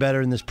been way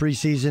better in this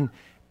preseason,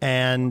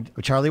 and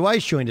Charlie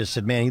Weiss joined us,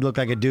 said, man, he looked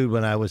like a dude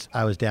when I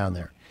was down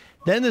there.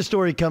 Then the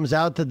story comes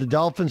out that the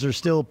Dolphins are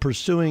still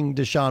pursuing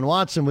Deshaun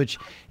Watson, which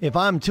if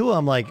I'm Tua,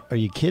 I'm like, are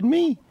you kidding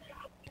me?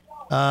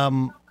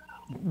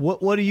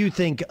 What do you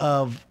think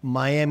of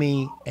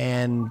Miami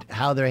and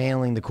how they're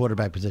handling the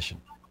quarterback position?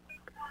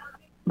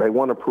 They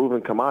want a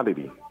proven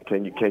commodity.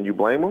 Can you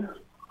blame them?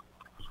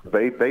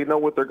 They know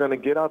what they're going to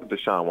get out of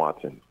Deshaun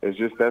Watson. It's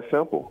just that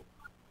simple.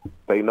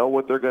 They know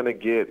what they're going to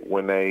get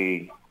when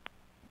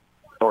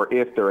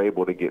if they're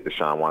able to get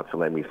Deshaun Watson,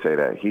 let me say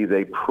that. He's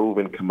a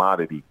proven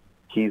commodity.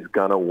 He's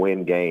going to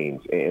win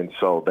games. And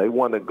so they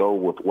want to go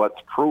with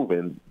what's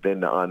proven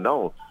than the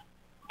unknown.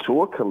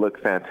 Tua can look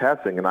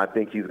fantastic, and I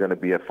think he's going to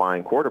be a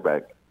fine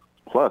quarterback.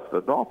 Plus,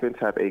 the Dolphins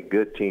have a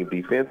good team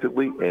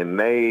defensively, and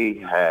they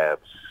have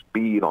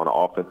speed on the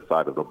offensive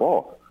side of the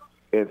ball.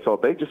 And so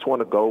they just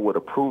want to go with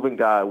a proven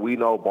guy. We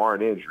know,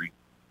 barring injury,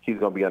 he's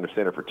going to be under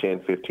center for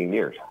 10, 15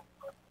 years.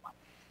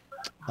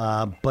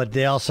 But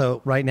they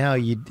also, right now,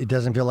 it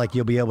doesn't feel like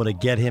you'll be able to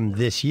get him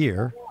this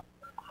year,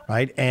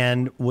 right?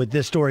 And with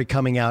this story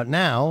coming out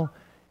now,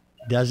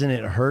 doesn't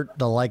it hurt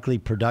the likely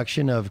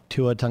production of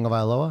Tua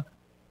Tagovailoa?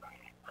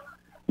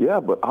 Yeah,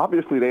 but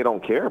obviously they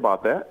don't care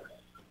about that.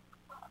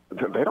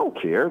 They don't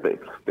care. The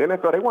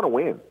NFL, they want to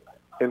win.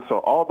 And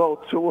so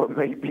although Tua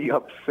may be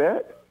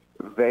upset,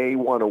 they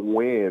want to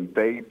win.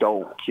 They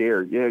don't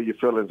care. Yeah, your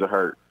feelings are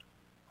hurt.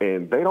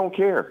 And they don't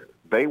care.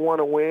 They want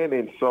to win,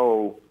 and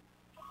so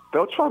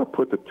they'll try to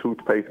put the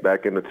toothpaste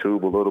back in the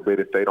tube a little bit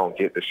if they don't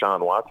get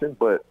Deshaun Watson.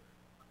 But,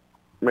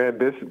 man,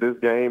 this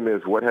game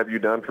is what have you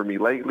done for me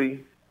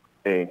lately,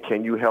 and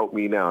can you help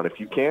me now? And if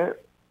you can't,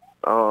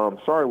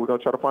 sorry, we're going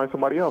to try to find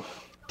somebody else.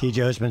 TJ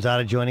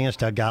Hushmanzada joining us,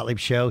 Doug Gottlieb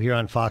Show here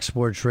on Fox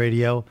Sports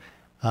Radio.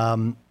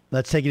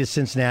 Let's take you to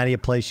Cincinnati, a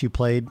place you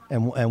played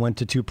and went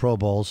to 2 Pro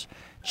Bowls.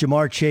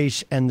 Jamar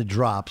Chase and the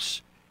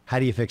drops. How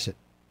do you fix it?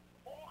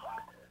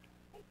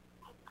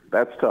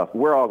 That's tough.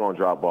 We're all going to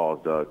drop balls,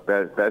 Doug.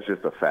 That's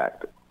just a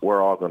fact.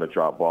 We're all going to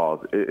drop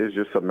balls. It's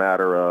just a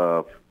matter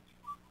of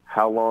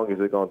how long is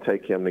it going to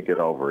take him to get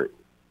over it.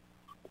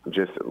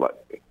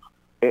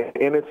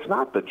 And it's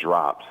not the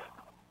drops.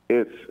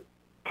 It's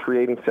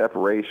creating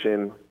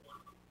separation.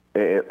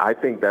 And I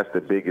think that's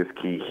the biggest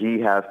key. He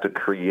has to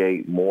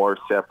create more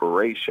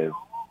separation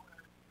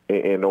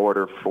in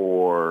order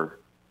for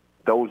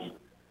those.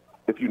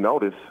 If you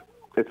notice,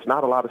 it's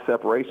not a lot of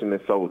separation,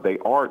 and so they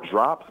are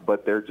drops,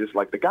 but they're just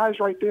like the guy's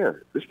right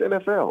there. It's the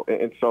NFL,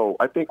 and so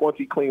I think once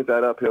he cleans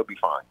that up, he'll be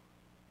fine.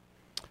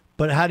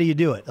 But how do you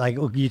do it? Like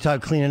you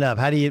talk cleaning up.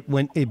 How do you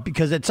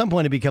because at some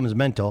point it becomes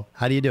mental.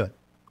 How do you do it?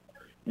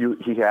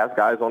 He has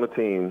guys on the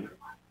team,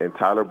 and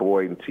Tyler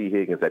Boyd and T.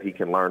 Higgins that he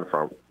can learn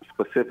from,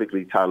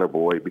 specifically Tyler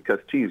Boyd, because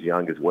T is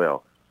young as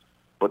well.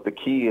 But the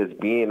key is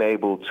being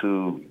able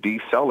to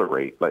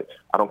decelerate. Like,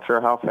 I don't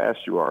care how fast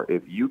you are.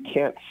 If you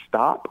can't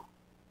stop,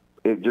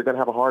 you're going to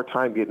have a hard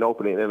time getting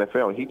open in the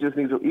NFL. And he just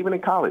needs to, even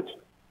in college,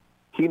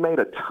 he made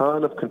a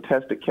ton of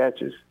contested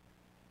catches.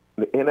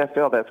 In the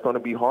NFL, that's going to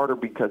be harder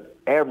because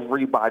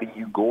everybody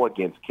you go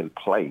against can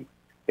play.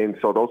 And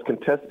so those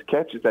contested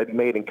catches that he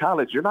made in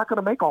college, you're not going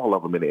to make all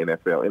of them in the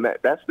NFL. And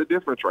that's the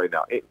difference right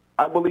now.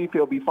 I believe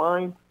he'll be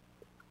fine,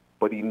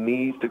 but he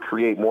needs to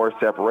create more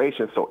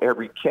separation so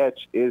every catch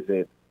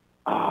isn't,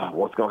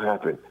 what's going to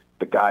happen?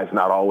 The guy's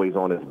not always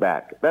on his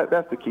back.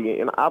 That's the key.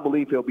 And I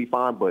believe he'll be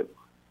fine, but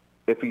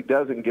if he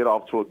doesn't get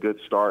off to a good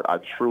start, I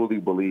truly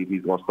believe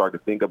he's going to start to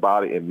think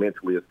about it, and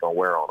mentally it's going to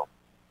wear on him.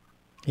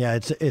 Yeah,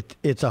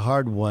 it's a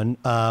hard one.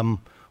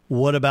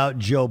 What about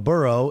Joe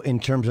Burrow in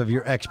terms of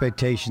your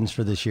expectations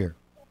for this year?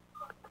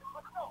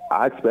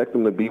 I expect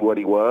him to be what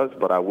he was,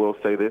 but I will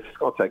say this, it's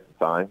going to take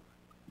some time.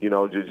 You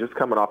know, just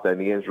coming off that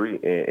knee injury,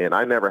 and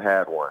I never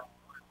had one.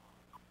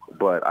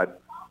 But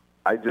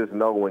I just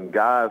know when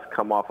guys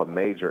come off a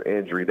major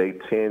injury, they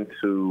tend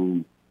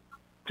to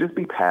just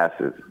be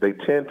passive. They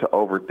tend to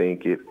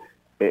overthink it.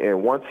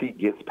 And once he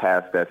gets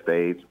past that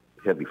stage,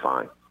 he'll be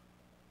fine.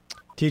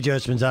 TJ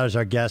Houshmandzadeh is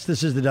our guest.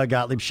 This is the Doug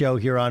Gottlieb Show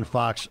here on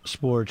Fox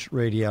Sports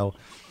Radio.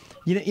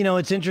 You know,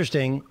 it's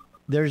interesting.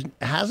 There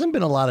hasn't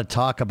been a lot of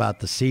talk about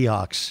the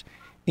Seahawks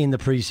in the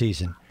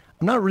preseason.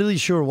 I'm not really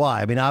sure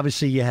why. I mean,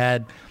 obviously you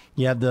have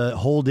the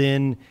hold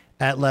in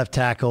at left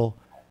tackle.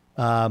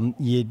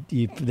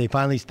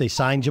 They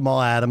signed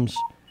Jamal Adams,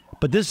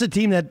 but this is a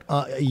team that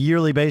a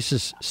yearly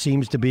basis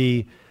seems to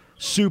be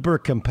super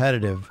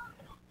competitive.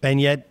 And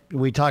yet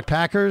we talk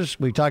Packers,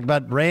 we talked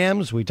about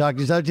Rams, we talked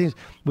these other teams.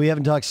 We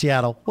haven't talked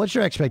Seattle. What's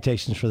your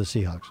expectations for the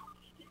Seahawks?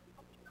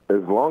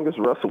 As long as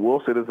Russell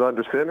Wilson is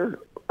under center,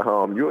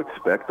 you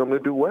expect them to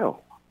do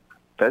well.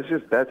 That's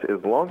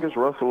as long as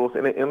Russell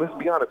Wilson, and let's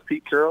be honest,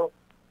 Pete Carroll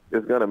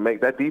is going to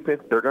make that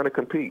defense, they're going to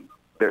compete.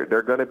 They're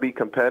going to be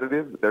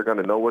competitive. They're going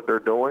to know what they're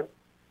doing.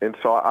 And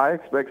so I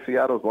expect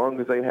Seattle, as long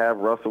as they have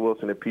Russell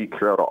Wilson and Pete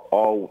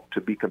Carroll, to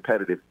be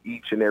competitive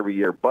each and every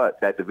year. But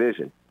that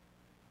division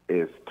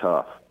is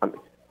tough.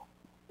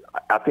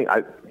 I think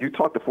you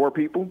talk to 4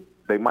 people,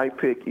 they might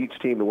pick each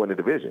team to win the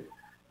division.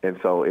 And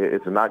so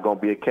it's not going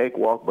to be a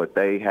cakewalk, but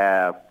they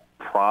have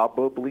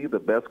probably the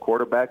best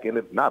quarterback in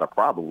it. Not a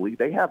probably.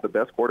 They have the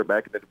best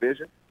quarterback in the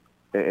division.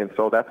 And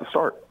so that's a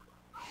start.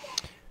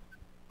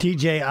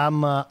 TJ,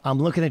 I'm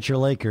looking at your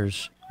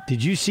Lakers.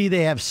 Did you see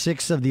they have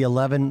 6 of the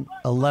 11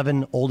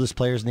 oldest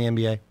players in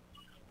the NBA?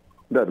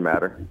 Doesn't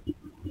matter.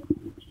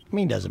 I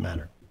mean, doesn't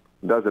matter.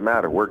 Doesn't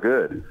matter. We're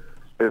good.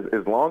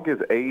 As long as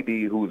AD,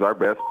 who's our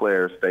best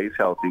player, stays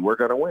healthy, we're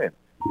going to win.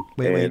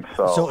 Wait.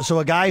 So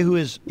a guy who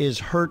is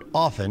hurt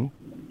often,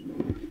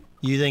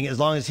 you think as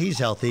long as he's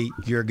healthy,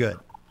 you're good?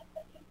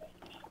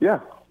 Yeah.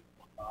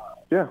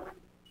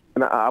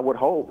 And I would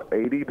hope,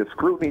 AD, the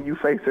scrutiny you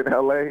face in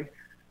L.A.,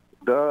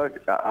 Doug,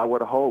 I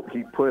would hope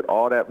he put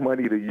all that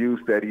money to use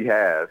that he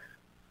has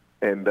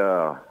and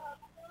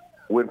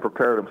wouldn't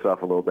prepare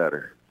himself a little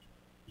better.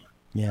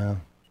 Yeah.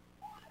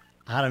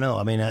 I don't know.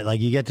 I mean, like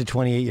you get to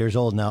 28 years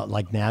old now,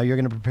 like now you're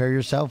going to prepare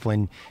yourself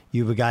when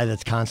you have a guy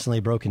that's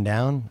constantly broken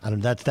down. I don't.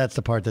 That's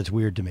the part that's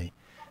weird to me.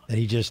 That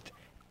he just,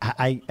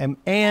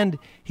 and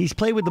he's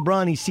played with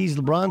LeBron. He sees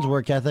LeBron's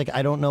work ethic.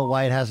 I don't know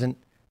why it hasn't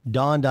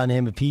dawned on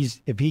him. If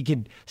he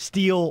could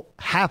steal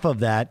half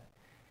of that,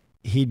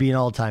 he'd be an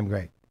all-time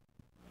great.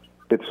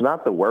 It's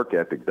not the work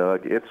ethic,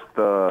 Doug. It's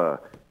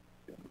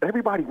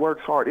everybody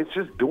works hard. It's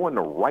just doing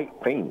the right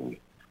thing.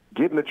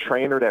 Getting a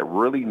trainer that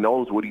really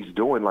knows what he's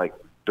doing. Like,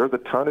 there's a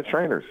ton of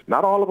trainers.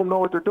 Not all of them know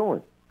what they're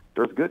doing.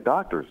 There's good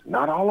doctors.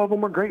 Not all of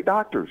them are great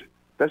doctors.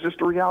 That's just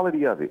the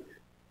reality of it.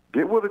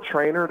 Get with a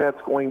trainer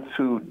that's going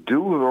to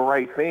do the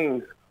right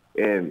things.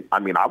 And, I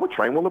mean, I would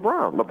train with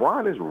LeBron.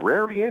 LeBron is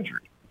rarely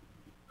injured.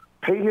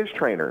 Pay his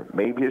trainer.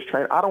 Maybe his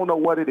trainer. I don't know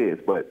what it is,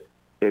 but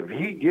if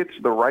he gets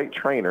the right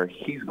trainer,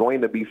 he's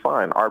going to be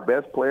fine. Our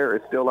best player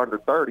is still under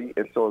 30,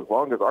 and so as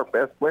long as our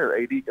best player,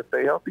 AD, can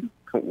stay healthy,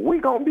 we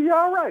going to be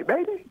all right,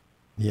 baby.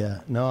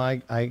 Yeah. No,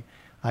 I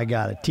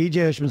got it. TJ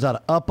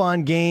Houshmandzadeh, Up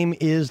on Game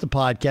is the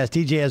podcast.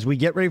 TJ, as we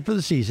get ready for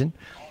the season,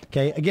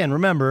 okay, again,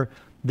 remember,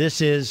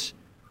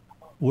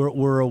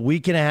 we're a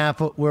week and a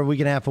half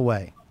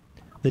away.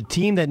 The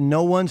team that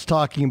no one's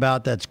talking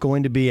about that's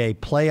going to be a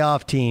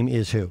playoff team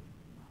is who?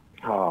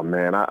 Oh,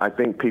 man, I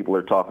think people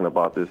are talking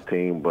about this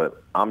team,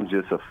 but I'm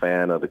just a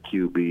fan of the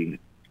QB.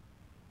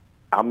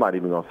 I'm not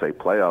even going to say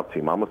playoff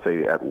team. I'm going to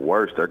say at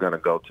worst they're going to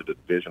go to the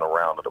divisional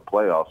round of the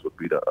playoffs would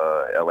be the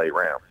L.A.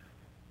 Rams.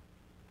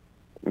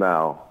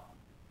 Now,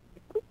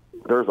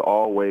 there's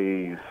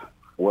always,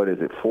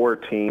 4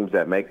 teams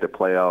that make the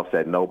playoffs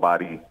that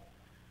nobody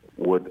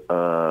would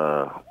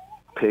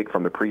pick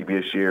from the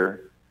previous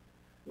year.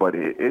 But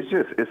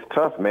it's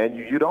tough, man.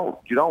 You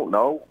don't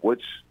know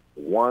which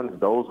ones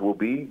those will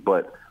be,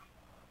 but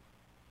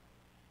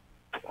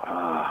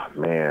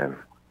man,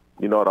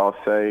 you know what I'll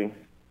say?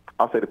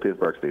 I'll say the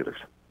Pittsburgh Steelers.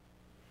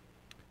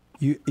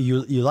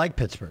 You like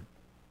Pittsburgh?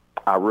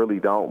 I really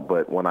don't,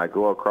 but when I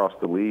go across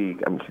the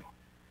league,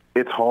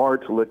 it's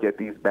hard to look at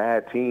these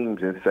bad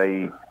teams and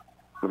say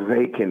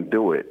they can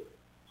do it.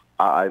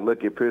 I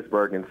look at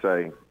Pittsburgh and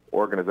say,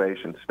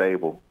 organization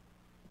stable.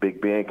 Big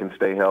Ben can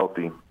stay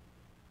healthy.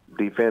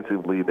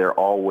 Defensively, they're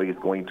always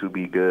going to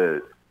be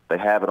good. They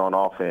have it on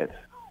offense.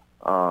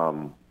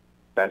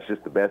 That's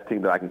just the best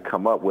team that I can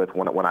come up with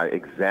when I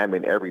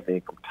examine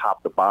everything from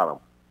top to bottom.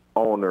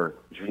 Owner,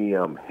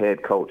 GM,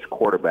 head coach,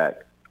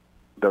 quarterback.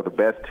 They're the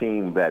best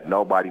team that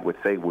nobody would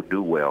say would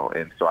do well,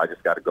 and so I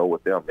just got to go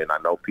with them. And I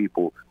know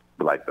people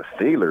like the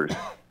Steelers,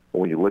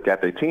 when you look at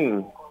their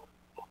team,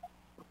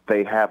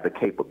 they have the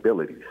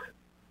capabilities.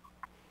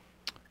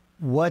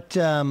 What?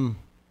 Who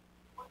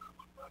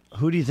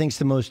do you think's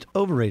the most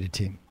overrated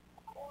team?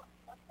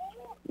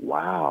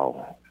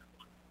 Wow.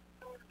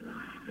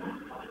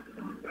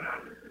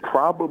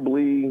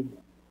 Probably,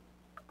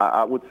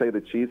 I would say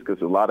the Chiefs,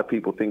 because a lot of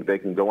people think they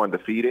can go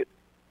undefeated.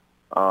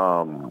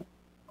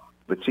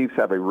 The Chiefs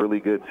have a really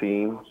good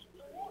team,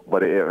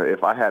 but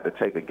if I had to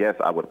take a guess,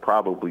 I would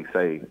probably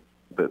say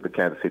the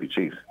Kansas City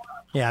Chiefs.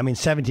 Yeah, I mean,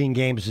 17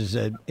 games is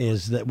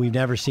that we've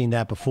never seen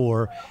that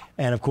before,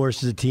 and of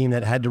course, is a team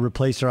that had to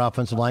replace their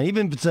offensive line.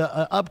 Even if it's an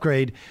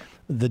upgrade,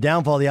 the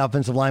downfall of the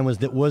offensive line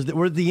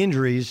were the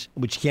injuries,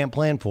 which you can't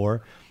plan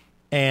for,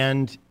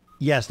 and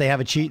yes, they have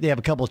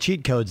a couple of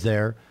cheat codes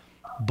there,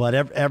 but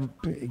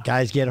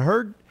guys get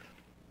hurt,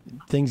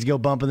 things go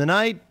bump in the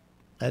night.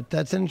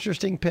 That's an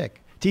interesting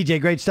pick.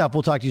 TJ, great stuff.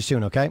 We'll talk to you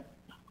soon, okay?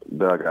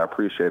 Doug, I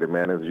appreciate it,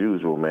 man. As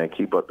usual, man.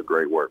 Keep up the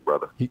great work,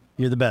 brother.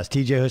 You're the best.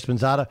 TJ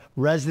Huspanzada,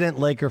 resident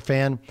Laker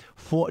fan,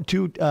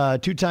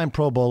 two-time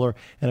Pro Bowler,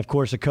 and, of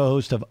course, a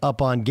co-host of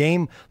Up on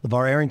Game,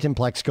 LeVar Arrington,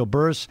 Plexico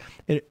Burris.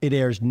 It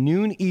airs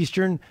noon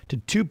Eastern to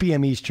 2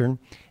 p.m. Eastern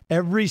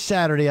every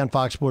Saturday on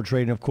Fox Sports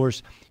Radio. And, of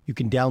course, you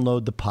can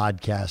download the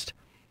podcast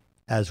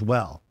as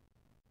well.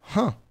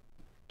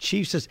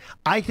 Chiefs says,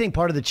 I think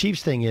part of the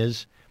Chiefs thing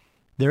is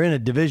they're in a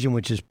division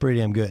which is pretty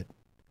damn good.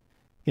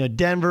 You know,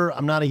 Denver,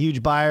 I'm not a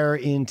huge buyer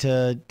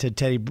into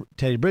Teddy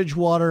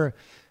Bridgewater.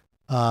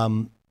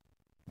 The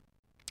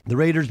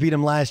Raiders beat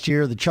them last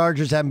year. The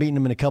Chargers haven't beaten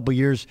them in a couple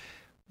years.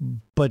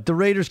 But the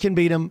Raiders can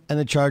beat them, and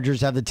the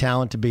Chargers have the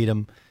talent to beat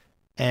them.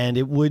 And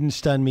it wouldn't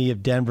stun me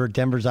if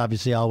Denver's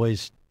obviously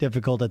always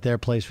difficult at their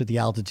place with the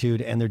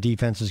altitude, and their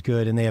defense is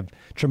good, and they have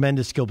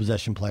tremendous skill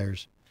possession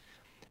players.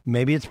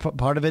 Maybe it's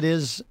part of it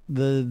is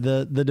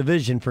the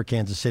division for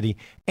Kansas City,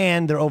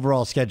 and their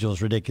overall schedule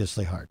is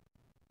ridiculously hard.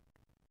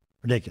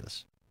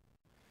 Ridiculous.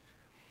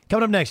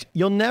 Coming up next,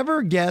 you'll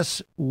never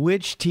guess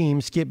which team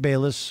Skip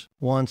Bayless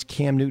wants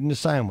Cam Newton to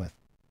sign with.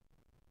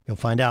 You'll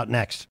find out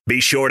next. Be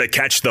sure to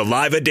catch the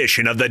live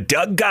edition of the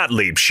Doug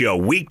Gottlieb Show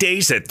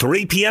weekdays at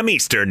 3 p.m.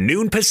 Eastern,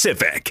 noon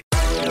Pacific.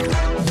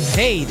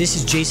 Hey, this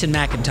is Jason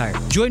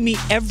McIntyre. Join me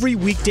every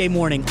weekday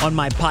morning on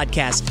my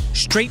podcast,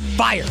 Straight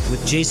Fire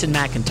with Jason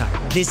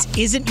McIntyre. This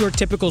isn't your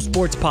typical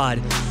sports pod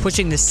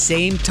pushing the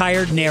same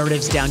tired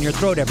narratives down your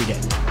throat every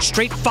day.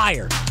 Straight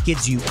Fire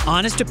gives you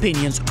honest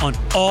opinions on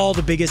all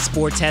the biggest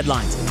sports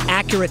headlines,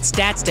 accurate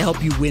stats to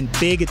help you win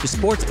big at the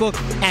sportsbook,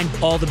 and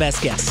all the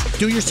best guests.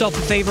 Do yourself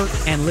a favor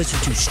and listen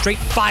to Straight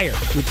Fire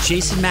with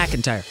Jason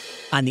McIntyre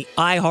on the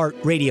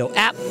iHeartRadio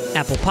app,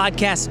 Apple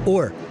Podcasts,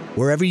 or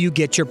wherever you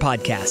get your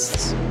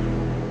podcasts.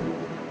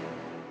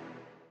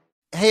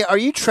 Hey, are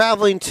you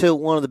traveling to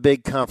one of the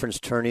big conference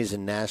tourneys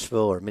in Nashville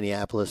or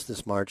Minneapolis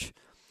this March?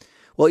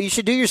 Well, you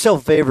should do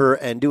yourself a favor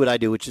and do what I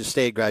do, which is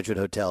stay at Graduate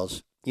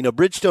Hotels. You know,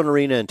 Bridgestone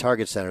Arena and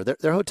Target Center,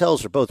 their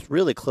hotels are both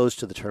really close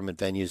to the tournament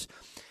venues,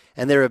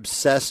 and they're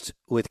obsessed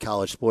with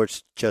college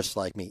sports just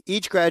like me.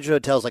 Each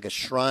Graduate Hotel is like a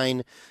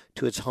shrine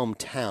to its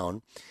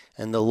hometown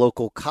and the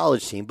local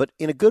college team, but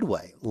in a good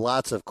way.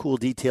 Lots of cool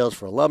details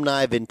for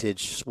alumni,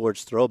 vintage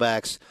sports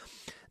throwbacks,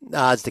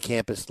 nods to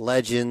campus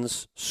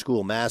legends,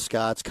 school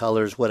mascots,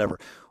 colors, whatever.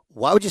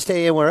 Why would you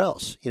stay anywhere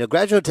else? You know,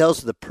 Graduate Hotels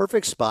is the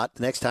perfect spot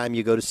the next time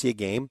you go to see a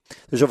game.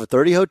 There's over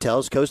 30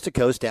 hotels, coast to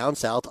coast, down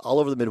south, all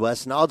over the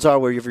Midwest, and odds are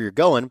wherever you're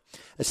going,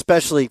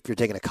 especially if you're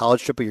taking a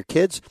college trip with your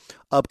kids,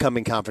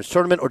 upcoming conference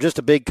tournament, or just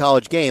a big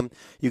college game,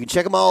 you can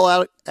check them all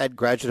out at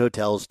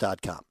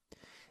graduatehotels.com.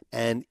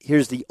 And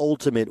here's the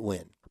ultimate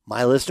win.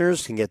 My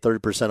listeners can get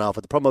 30% off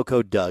with the promo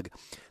code Doug.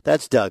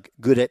 That's Doug,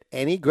 good at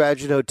any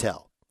Graduate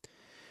Hotel.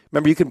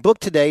 Remember, you can book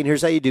today, and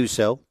here's how you do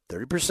so.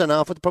 30%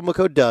 off with the promo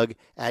code Doug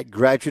at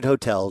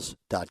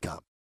graduatehotels.com.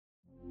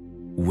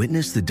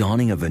 Witness the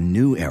dawning of a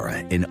new era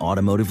in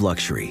automotive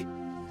luxury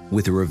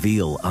with a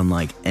reveal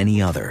unlike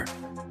any other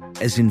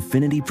as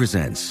Infiniti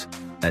presents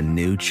a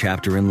new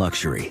chapter in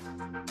luxury,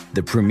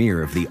 the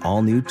premiere of the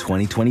all-new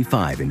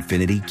 2025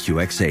 Infiniti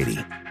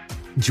QX80.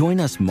 Join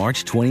us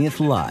March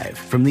 20th live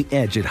from the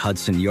Edge at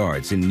Hudson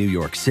Yards in New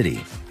York City,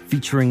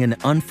 featuring an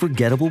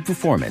unforgettable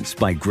performance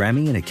by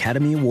Grammy and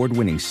Academy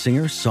Award-winning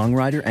singer,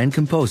 songwriter, and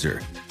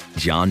composer,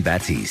 Jon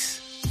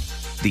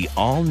Batiste. The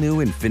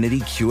all-new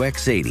Infiniti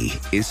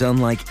QX80 is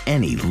unlike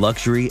any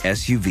luxury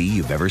SUV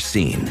you've ever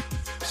seen.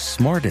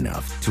 Smart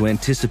enough to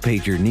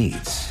anticipate your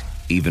needs,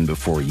 even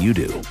before you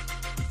do.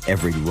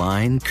 Every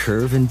line,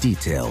 curve, and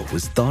detail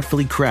was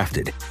thoughtfully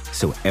crafted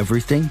so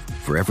everything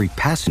for every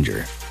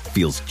passenger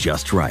feels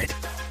just right.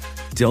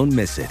 Don't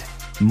miss it.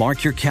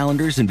 Mark your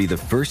calendars and be the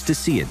first to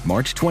see it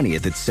March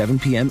 20th at 7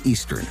 p.m.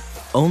 Eastern,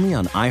 only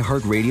on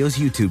iHeartRadio's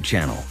YouTube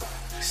channel.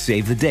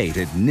 Save the date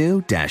at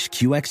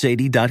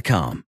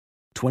new-QX80.com.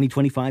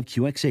 2025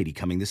 QX80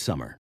 coming this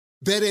summer.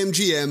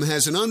 BetMGM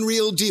has an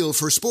unreal deal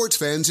for sports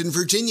fans in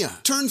Virginia.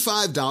 Turn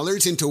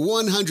 $5 into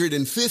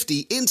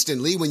 $150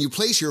 instantly when you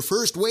place your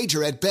first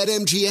wager at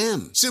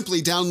BetMGM.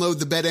 Simply download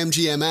the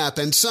BetMGM app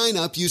and sign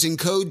up using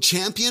code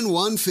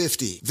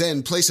Champion150.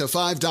 Then place a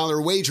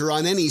 $5 wager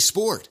on any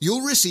sport. You'll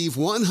receive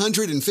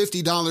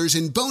 $150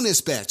 in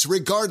bonus bets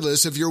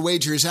regardless of your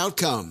wager's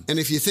outcome. And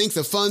if you think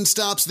the fun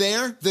stops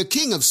there, the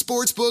king of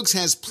sportsbooks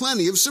has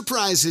plenty of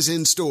surprises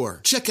in store.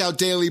 Check out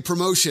daily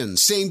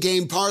promotions,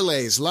 same-game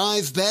parlays,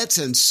 live bets,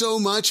 and so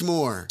much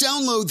more.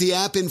 Download the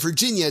app in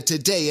Virginia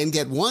today and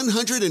get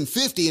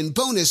 $150 in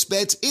bonus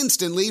bets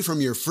instantly from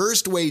your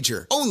first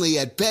wager. Only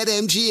at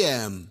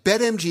BetMGM.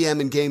 BetMGM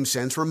and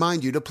GameSense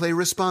remind you to play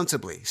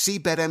responsibly. See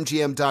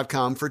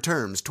BetMGM.com for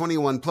terms.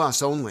 21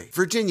 plus only.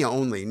 Virginia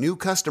only. New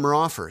customer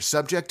offer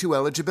subject to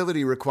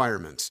eligibility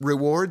requirements.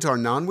 Rewards are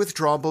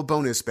non-withdrawable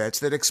bonus bets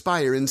that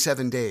expire in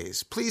 7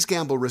 days. Please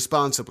gamble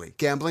responsibly.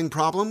 Gambling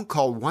problem?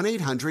 Call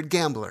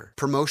 1-800-GAMBLER.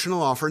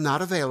 Promotional offer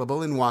not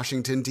available in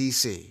Washington,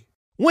 D.C.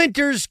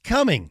 Winter's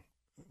coming.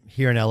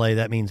 Here in LA,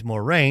 that means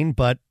more rain,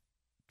 but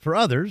for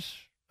others,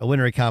 a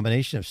wintry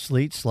combination of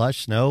sleet,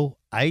 slush, snow,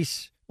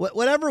 ice,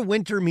 whatever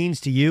winter means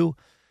to you,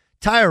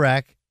 Tire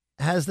Rack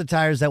has the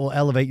tires that will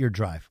elevate your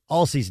drive.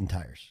 All-season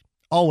tires,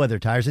 all-weather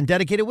tires, and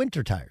dedicated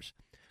winter tires.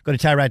 Go to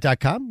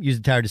TireRack.com, use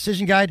the Tire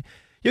Decision Guide.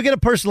 You'll get a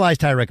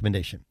personalized tire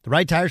recommendation. The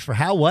right tires for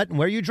how, what, and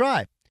where you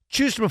drive.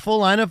 Choose from a full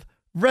line of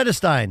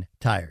Vredestein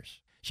tires.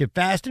 Ship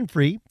fast and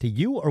free to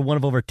you or one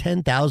of over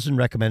 10,000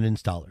 recommended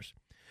installers.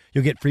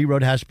 You'll get free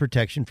road hazard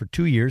protection for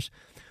 2 years.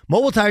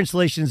 Mobile tire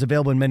installation is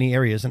available in many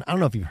areas, and I don't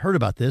know if you've heard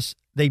about this.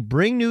 They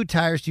bring new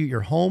tires to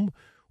your home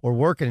or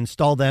work and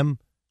install them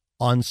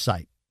on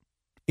site.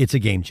 It's a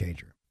game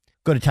changer.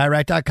 Go to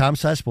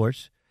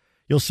TireRack.com/sports.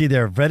 You'll see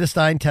their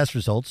Vredestein test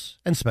results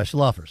and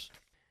special offers.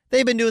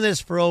 They've been doing this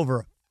for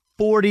over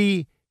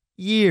 40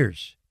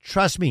 years.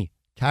 Trust me,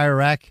 Tire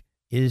Rack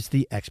is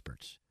the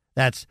experts.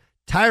 That's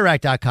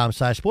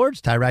TireRack.com/sports,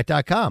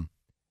 TireRack.com.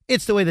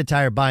 It's the way the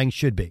tire buying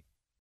should be.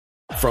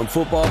 From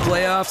football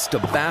playoffs to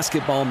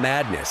basketball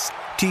madness,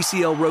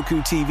 TCL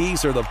Roku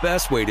TVs are the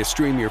best way to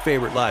stream your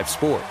favorite live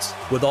sports.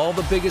 With all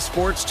the biggest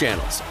sports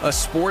channels, a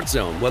sports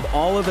zone with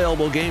all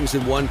available games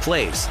in one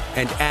place,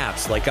 and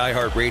apps like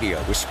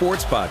iHeartRadio with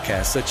sports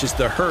podcasts such as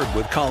The Herd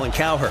with Colin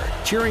Cowherd.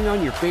 Cheering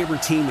on your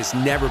favorite team has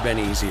never been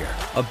easier.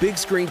 A big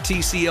screen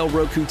TCL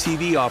Roku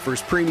TV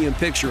offers premium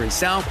picture and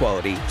sound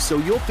quality, so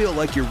you'll feel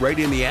like you're right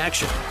in the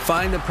action.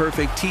 Find the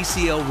perfect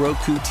TCL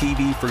Roku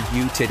TV for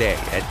you today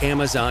at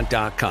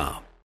Amazon.com.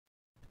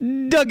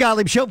 Doug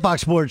Gottlieb Show,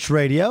 Fox Sports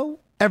Radio.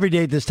 Every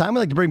day at this time, we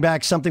like to bring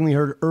back something we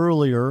heard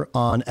earlier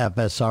on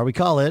FSR. We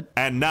call it...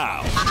 And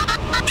now...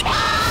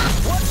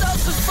 What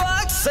does the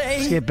fox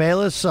say? Skip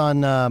Bayless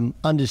on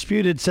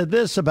Undisputed said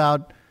this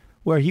about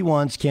where he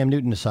wants Cam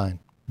Newton to sign.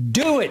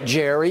 Do it,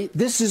 Jerry.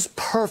 This is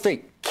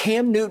perfect.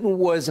 Cam Newton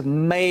was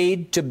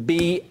made to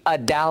be a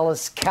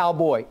Dallas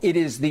Cowboy. It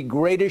is the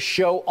greatest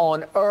show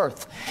on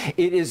earth.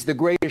 It is the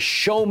greatest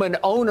showman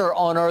owner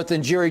on earth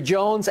than Jerry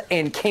Jones,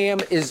 and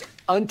Cam is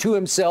unto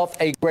himself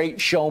a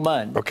great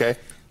showman. Okay.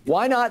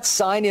 Why not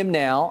sign him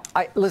now?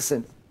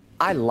 Listen,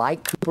 I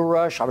like Cooper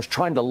Rush. I was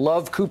trying to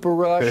love Cooper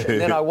Rush, and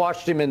then I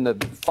watched him in the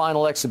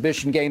final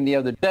exhibition game the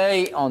other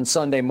day on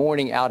Sunday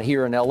morning out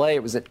here in L.A.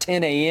 It was at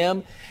 10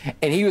 a.m.,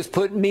 and he was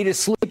putting me to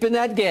sleep in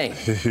that game.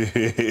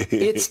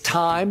 It's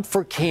time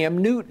for Cam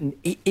Newton.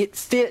 It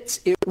fits.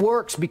 It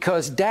works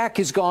because Dak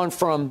has gone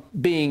from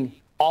being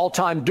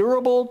all-time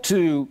durable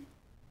to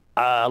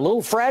a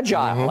little fragile.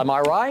 Am I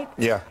right?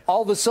 Yeah.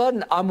 All of a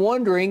sudden, I'm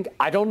wondering,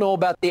 I don't know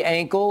about the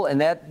ankle,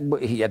 and that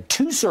he had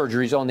 2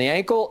 surgeries on the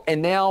ankle,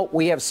 and now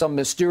we have some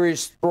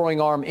mysterious throwing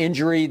arm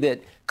injury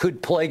that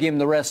could plague him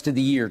the rest of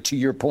the year, to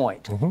your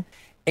point.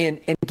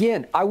 And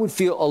again, I would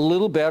feel a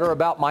little better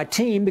about my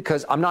team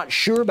because I'm not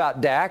sure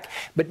about Dak,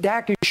 but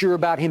Dak is sure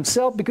about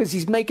himself because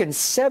he's making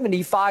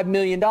 $75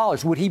 million.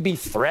 Would he be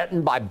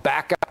threatened by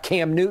backup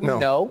Cam Newton?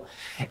 No.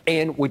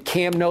 And would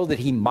Cam know that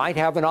he might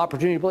have an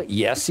opportunity to play?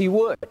 Yes, he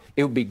would.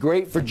 It would be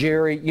great for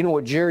Jerry. You know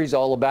what Jerry's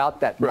all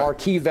about, that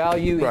marquee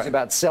value. It's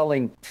about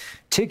selling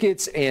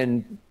tickets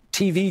and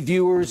TV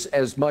viewers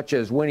as much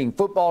as winning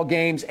football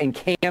games, and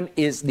Cam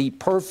is the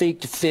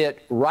perfect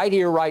fit right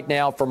here, right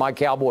now for my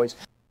Cowboys.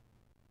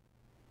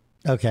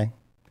 Okay.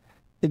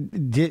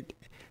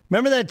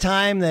 Remember that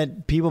time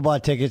that people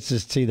bought tickets to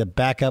see the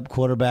backup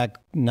quarterback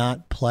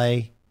not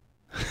play?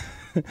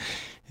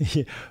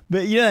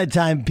 But you know that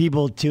time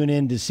people tune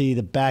in to see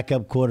the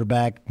backup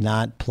quarterback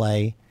not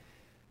play?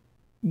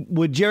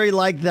 Would Jerry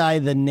like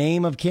the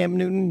name of Cam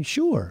Newton?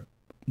 Sure.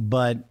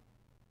 But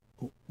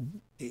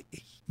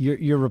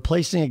you're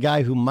replacing a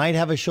guy who might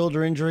have a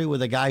shoulder injury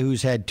with a guy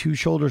who's had 2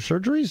 shoulder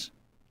surgeries?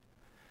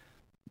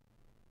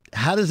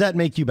 how does that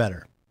make you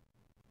better?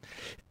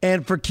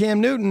 And for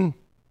Cam Newton,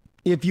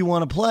 if you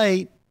want to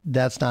play,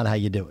 that's not how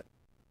you do it.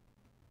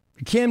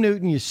 For Cam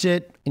Newton, you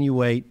sit and you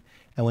wait,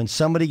 and when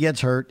somebody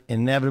gets hurt,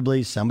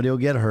 inevitably somebody will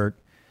get hurt,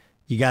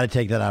 you got to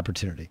take that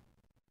opportunity.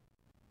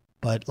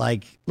 But,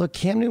 look,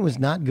 Cam Newton was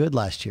not good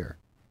last year.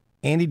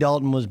 Andy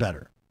Dalton was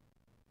better.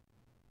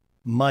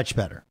 Much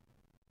better.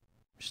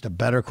 Just a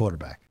better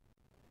quarterback.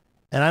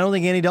 And I don't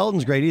think Andy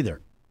Dalton's great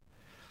either.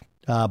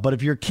 But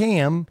if you're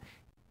Cam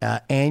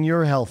and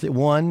you're healthy,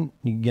 one,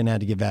 you're going to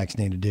have to get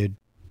vaccinated, dude.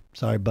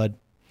 Sorry, bud.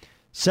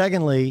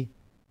 Secondly,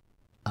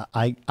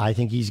 I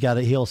think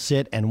he'll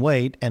sit and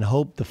wait and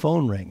hope the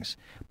phone rings.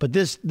 But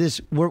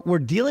we're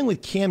dealing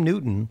with Cam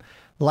Newton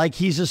like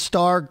he's a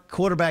star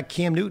quarterback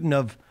Cam Newton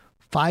of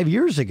 5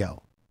 years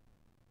ago.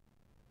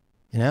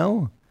 You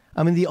know?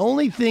 I mean, the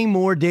only thing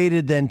more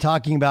dated than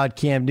talking about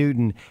Cam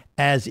Newton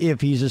as if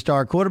he's a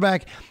star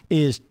quarterback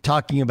is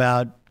talking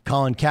about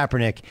Colin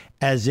Kaepernick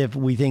as if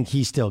we think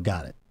he still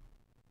got it.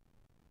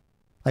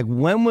 Like,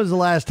 when was the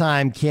last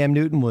time Cam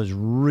Newton was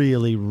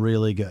really,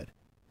 really good?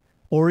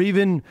 Or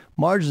even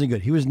marginally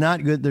good? He was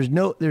not good.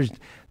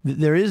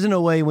 There isn't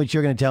a way in which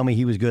you're going to tell me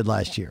he was good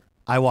last year.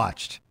 I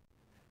watched.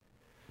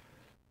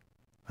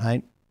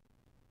 Right?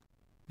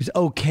 He was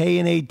okay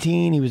in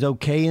 18. He was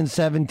okay in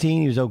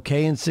 17. He was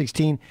okay in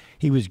 16.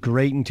 He was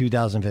great in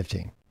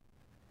 2015.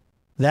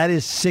 That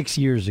is 6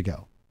 years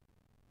ago.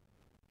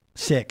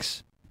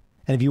 6.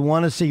 And if you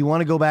want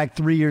to go back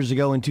 3 years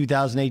ago in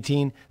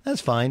 2018,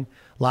 that's fine.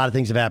 A lot of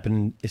things have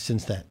happened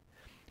since then.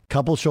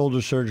 Couple shoulder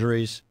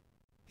surgeries.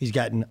 He's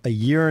gotten a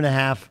year and a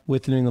half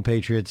with the New England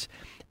Patriots,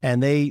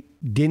 and they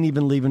didn't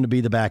even leave him to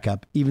be the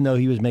backup, even though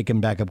he was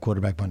making backup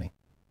quarterback money.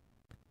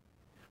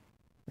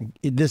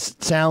 This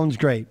sounds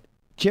great.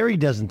 Jerry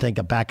doesn't think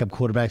a backup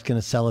quarterback's going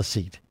to sell a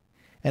seat.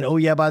 And, oh,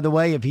 yeah, by the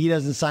way, if he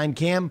doesn't sign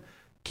Cam,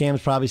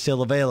 Cam's probably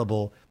still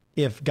available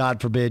if,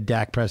 God forbid,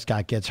 Dak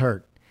Prescott gets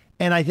hurt.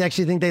 And I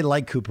actually think they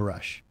like Cooper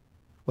Rush.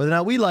 Whether or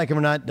not we like him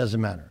or not, doesn't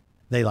matter.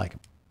 They like him.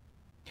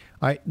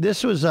 All right,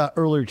 this was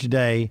earlier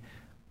today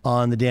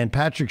on the Dan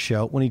Patrick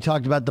Show when he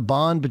talked about the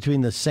bond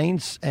between the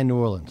Saints and New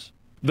Orleans.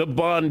 The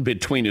bond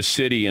between a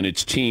city and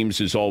its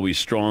teams is always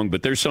strong,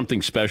 but there's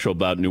something special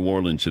about New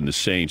Orleans and the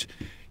Saints.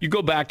 You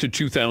go back to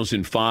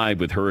 2005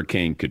 with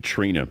Hurricane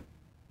Katrina.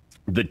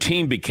 The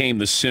team became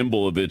the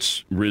symbol of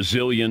its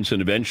resilience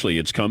and eventually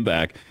its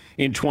comeback.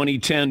 In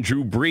 2010,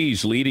 Drew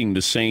Brees leading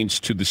the Saints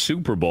to the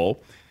Super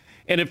Bowl,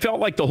 and it felt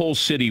like the whole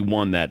city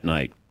won that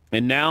night.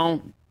 And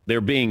now they're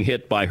being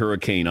hit by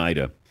Hurricane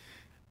Ida.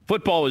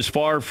 Football is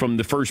far from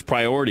the first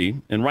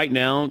priority, and right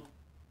now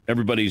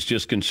everybody's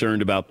just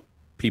concerned about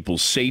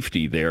people's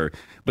safety there.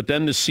 But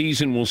then the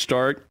season will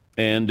start,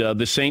 and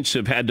the Saints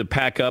have had to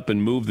pack up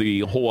and move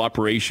the whole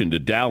operation to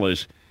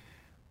Dallas.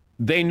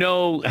 They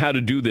know how to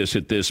do this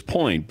at this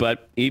point,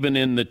 but even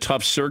in the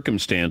tough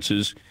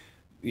circumstances,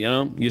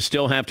 you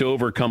still have to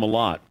overcome a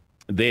lot.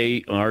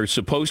 They are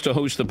supposed to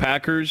host the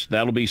Packers.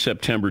 That'll be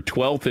September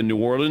 12th in New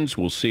Orleans.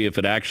 We'll see if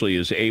it actually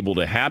is able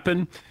to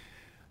happen.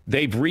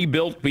 They've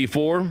rebuilt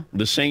before.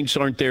 The Saints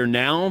aren't there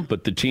now,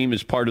 but the team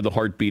is part of the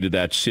heartbeat of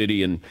that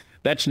city, and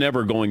that's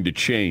never going to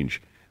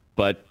change.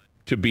 But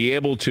to be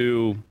able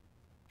to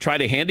try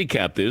to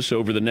handicap this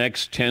over the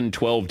next 10,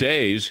 12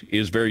 days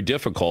is very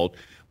difficult.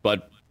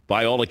 But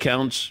by all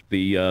accounts,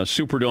 the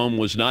Superdome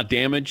was not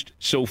damaged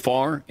so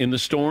far in the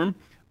storm.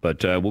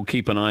 But we'll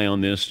keep an eye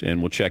on this, and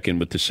we'll check in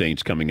with the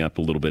Saints coming up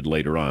a little bit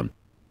later on.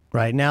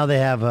 Right now they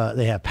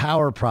have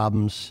power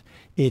problems.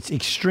 It's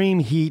extreme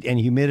heat and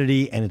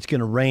humidity, and it's going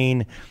to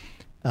rain.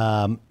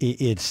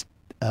 It's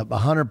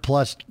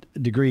 100-plus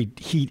degree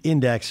heat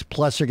index,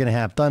 plus they're going to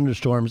have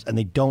thunderstorms, and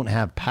they don't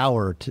have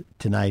power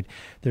tonight.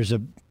 There's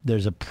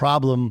a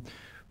problem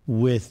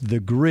with the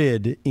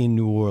grid in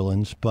New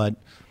Orleans, but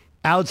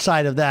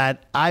outside of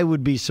that, I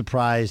would be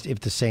surprised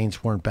if the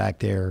Saints weren't back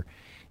there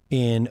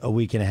in a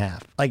week and a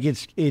half. Like,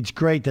 it's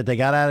great that they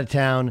got out of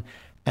town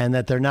and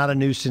that they're not a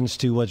nuisance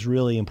to what's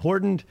really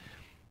important.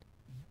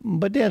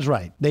 But Dan's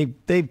right.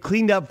 They've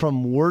cleaned up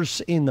from worse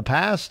in the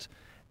past,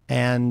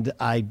 and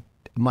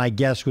my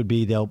guess would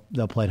be they'll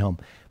play at home.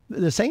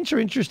 The Saints are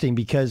interesting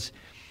because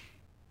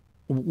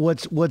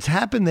what's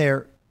happened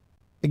there,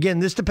 again,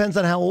 this depends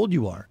on how old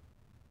you are.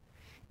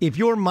 If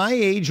you're my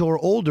age or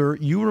older,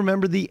 you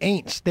remember the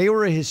Aints. They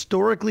were a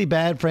historically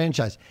bad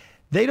franchise.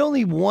 They'd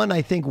only won,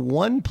 I think,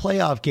 one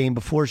playoff game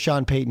before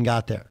Sean Payton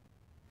got there.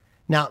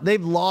 Now,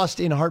 they've lost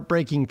in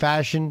heartbreaking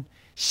fashion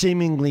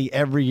seemingly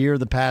every year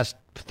the past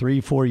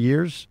 3-4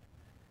 years.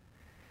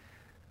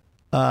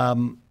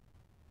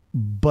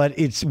 But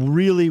it's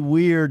really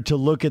weird to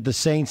look at the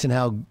Saints and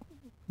how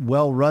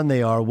well run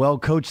they are, well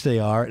coached they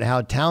are, and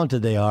how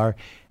talented they are,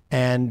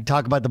 and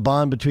talk about the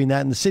bond between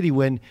that and the city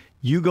when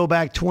you go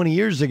back 20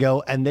 years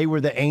ago and they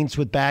were the Aints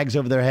with bags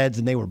over their heads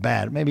and they were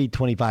bad. Maybe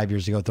 25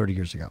 years ago, 30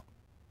 years ago.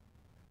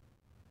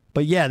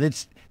 But yeah,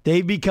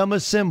 they've become a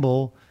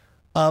symbol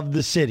of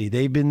the city.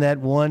 They've been that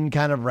one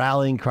kind of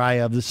rallying cry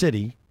of the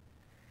city.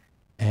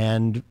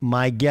 And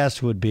my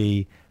guess would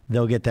be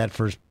they'll get that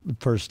first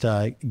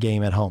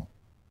game at home.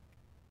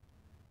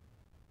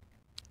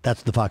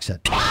 That's what the Fox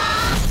said.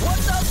 What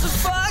does the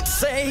fox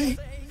say?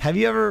 Have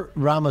you ever,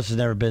 Ramos has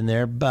never been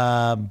there.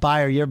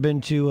 Bayer, you ever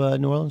been to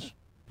New Orleans?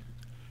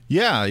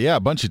 Yeah, a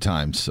bunch of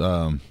times.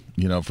 For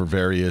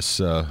various,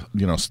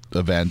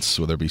 events,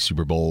 whether it be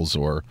Super Bowls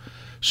or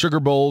Sugar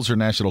Bowls or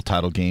national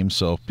title games.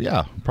 So,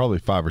 yeah, probably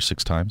 5 or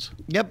 6 times.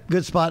 Yep,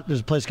 good spot. There's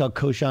a place called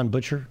Koshan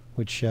Butcher,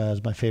 which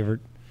is my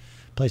favorite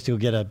place to go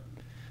get a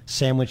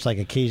sandwich, like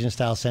a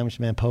Cajun-style sandwich.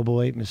 Man, po'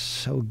 boy is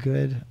so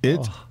good.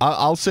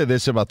 I'll say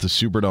this about the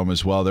Superdome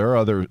as well. There are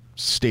other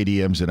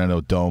stadiums, and I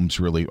know domes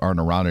really aren't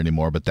around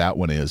anymore, but that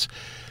one is.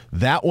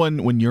 That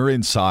one, when you're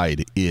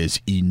inside, is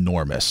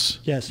enormous.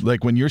 Yes.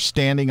 Like when you're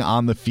standing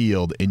on the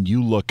field and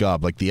you look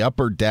up, like the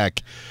upper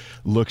deck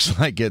looks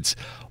like it's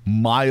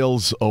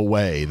miles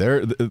away.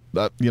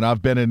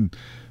 I've been in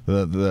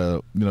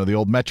the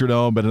old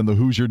Metrodome, been in the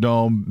Hoosier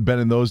Dome, been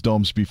in those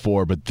domes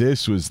before, but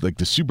this was like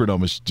the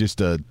Superdome is just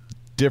a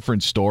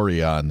different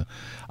story on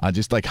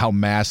just like how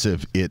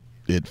massive it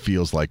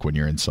feels like when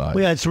you're inside.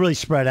 Well, yeah, it's really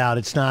spread out.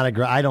 It's not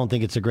I don't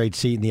think it's a great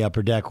seat in the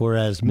upper deck,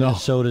 whereas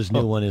Minnesota's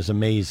new one is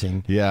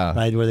amazing. Yeah.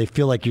 Right, where they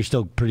feel like you're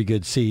still pretty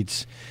good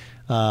seats.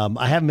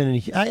 I haven't been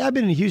in I've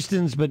been in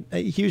Houston's, but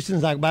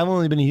Houston's like, I've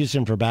only been in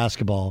Houston for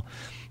basketball,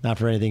 not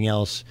for anything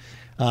else.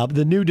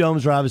 The new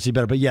domes are obviously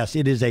better, but yes,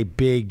 it is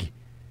big,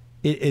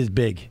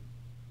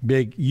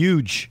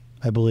 huge,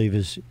 I believe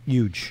is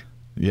huge.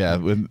 Yeah,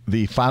 when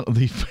you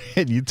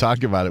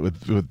talk about it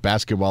with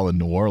basketball in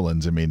New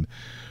Orleans, I mean,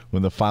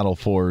 when the Final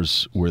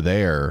Fours were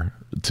there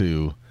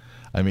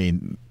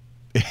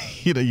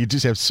you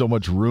just have so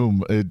much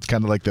room. It's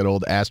kind of like that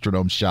old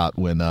Astrodome shot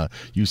when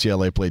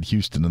UCLA played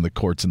Houston and the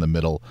court's in the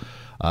middle.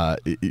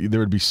 There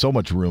would be so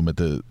much room at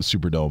the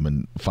Superdome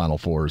and Final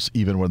Fours,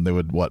 even when they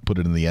would put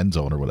it in the end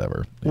zone or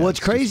whatever. Yeah, what's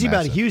crazy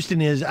about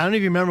Houston is, I don't know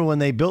if you remember when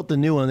they built the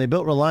new one, they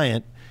built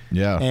Reliant.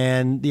 Yeah.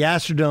 And the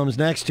Astrodome's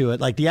next to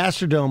it. Like the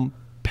Astrodome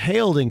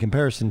paled in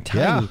comparison,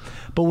 tiny. Yeah.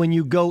 But when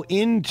you go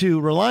into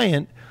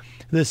Reliant,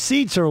 the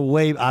seats are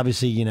way,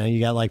 obviously, you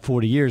got like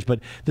 40 years, but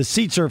the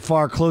seats are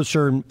far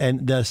closer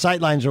and the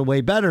sight lines are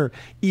way better,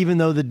 even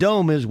though the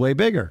dome is way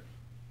bigger.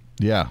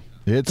 Yeah.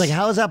 It's like,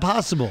 how is that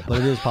possible? But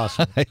it is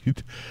possible.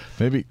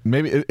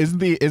 maybe isn't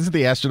the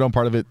Astrodome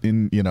part of it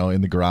in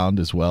the ground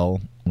as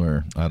well?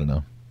 Or I don't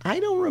know.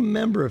 I don't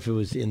remember if it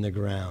was in the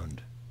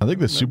ground. I think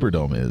the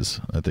Superdome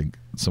is. I think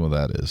some of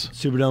that is.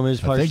 Superdome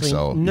is partially. I think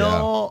so.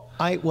 No,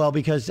 yeah.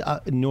 Because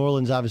New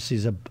Orleans obviously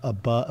is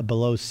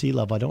below sea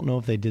level. I don't know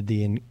if they did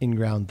the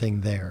in-ground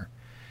thing there.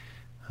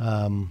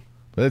 But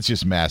it's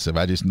just massive.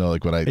 I just know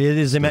like when I. It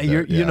is.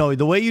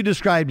 The way you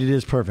described it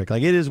is perfect.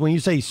 Like it is when you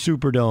say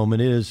Superdome,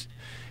 and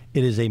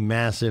it is a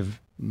massive,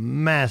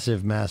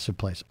 massive, massive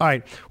place. All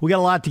right, we got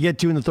a lot to get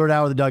to in the third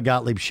hour of the Doug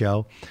Gottlieb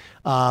Show.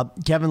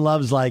 Kevin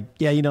Love's like,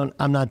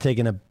 I'm not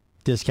taking a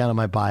discount on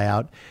my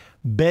buyout.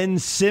 Ben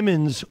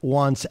Simmons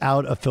wants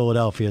out of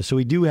Philadelphia. So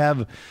we do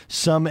have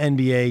some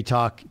NBA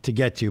talk to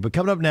get to. But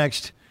coming up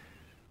next,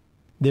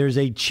 there's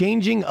a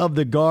changing of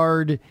the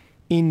guard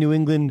in New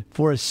England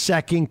for a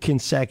second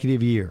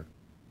consecutive year.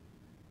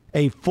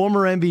 A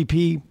former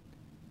MVP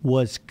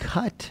was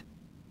cut.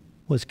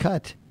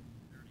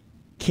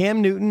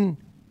 Cam Newton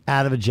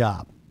out of a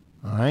job.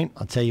 All right,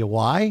 I'll tell you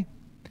why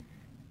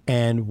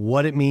and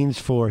what it means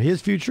for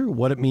his future,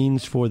 what it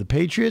means for the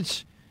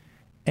Patriots,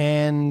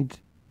 and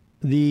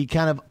the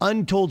kind of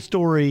untold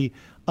story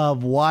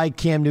of why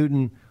Cam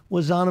Newton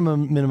was on a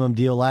minimum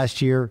deal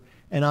last year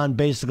and on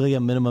basically a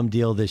minimum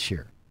deal this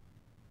year.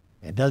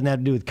 It doesn't have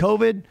to do with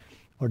COVID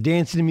or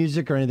dancing to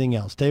music or anything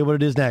else. Tell you what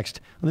it is next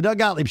on the Doug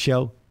Gottlieb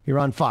Show here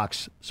on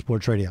Fox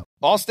Sports Radio.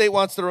 Allstate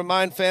wants to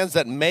remind fans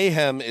that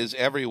mayhem is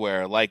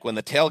everywhere, like when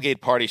the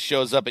tailgate party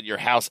shows up at your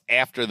house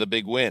after the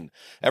big win.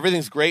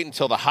 Everything's great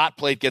until the hot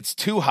plate gets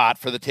too hot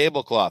for the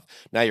tablecloth.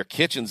 Now your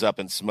kitchen's up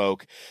in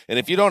smoke. And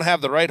if you don't have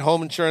the right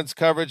home insurance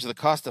coverage, the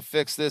cost to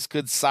fix this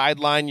could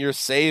sideline your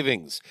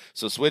savings.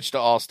 So switch to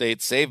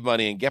Allstate, save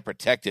money, and get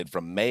protected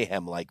from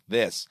mayhem like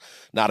this.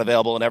 Not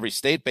available in every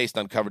state based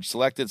on coverage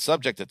selected,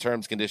 subject to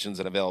terms, conditions,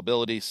 and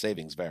availability.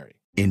 Savings vary.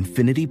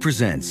 Infinity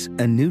presents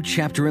a new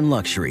chapter in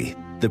luxury,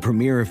 the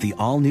premiere of the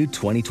all-new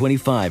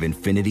 2025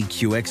 Infinity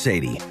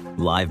QX80,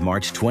 live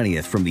March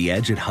 20th from the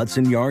Edge at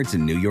Hudson Yards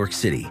in New York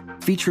City,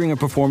 featuring a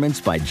performance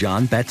by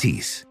John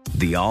Batiste.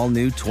 The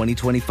all-new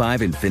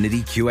 2025 Infinity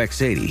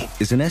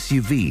QX80 is an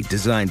SUV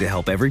designed to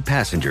help every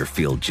passenger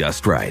feel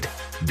just right.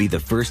 Be the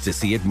first to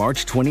see it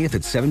March 20th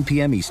at 7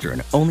 p.m.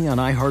 Eastern, only on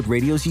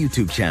iHeartRadio's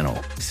YouTube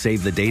channel.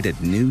 Save the date at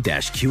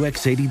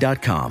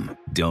new-QX80.com.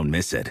 Don't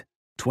miss it.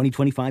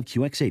 2025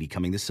 QX80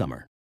 coming this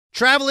summer.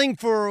 Traveling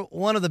for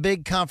one of the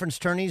big conference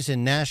tourneys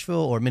in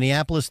Nashville or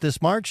Minneapolis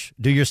this March?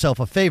 Do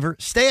yourself a favor.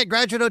 Stay at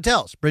Graduate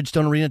Hotels,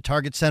 Bridgestone Arena,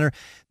 Target Center.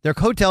 Their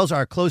hotels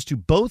are close to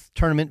both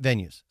tournament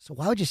venues. So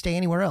why would you stay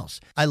anywhere else?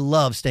 I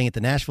love staying at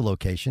the Nashville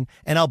location,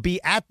 and I'll be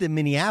at the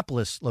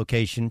Minneapolis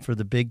location for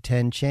the Big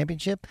Ten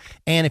Championship.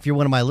 And if you're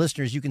one of my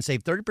listeners, you can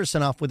save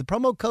 30% off with the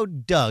promo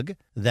code DOUG.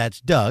 That's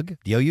Doug,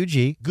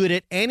 D-O-U-G. Good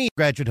at any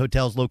Graduate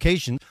Hotels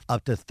location,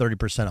 up to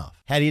 30%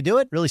 off. How do you do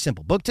it? Really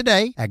simple. Book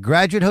today at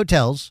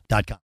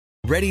graduatehotels.com.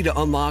 Ready to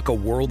unlock a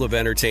world of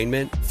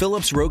entertainment?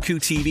 Philips Roku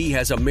TV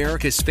has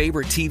America's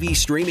favorite TV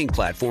streaming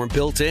platform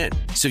built in,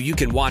 so you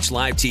can watch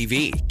live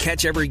TV,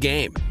 catch every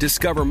game,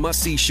 discover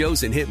must-see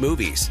shows and hit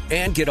movies,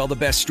 and get all the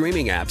best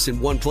streaming apps in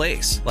one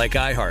place, like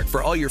iHeart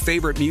for all your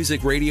favorite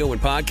music, radio,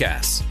 and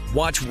podcasts.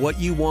 Watch what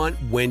you want,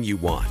 when you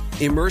want.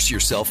 Immerse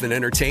yourself in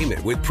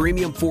entertainment with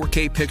premium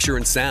 4K picture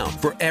and sound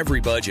for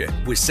every budget,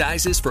 with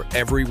sizes for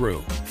every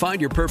room.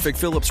 Find your perfect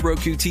Philips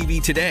Roku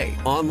TV today,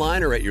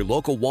 online or at your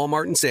local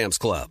Walmart and Sam's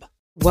Club.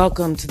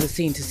 Welcome to the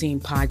Scene to Scene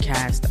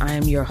podcast. I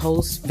am your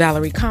host,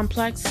 Valerie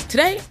Complex.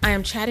 Today, I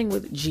am chatting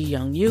with Ji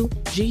Young Yu.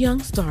 Ji Young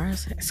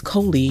stars as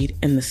co-lead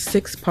in the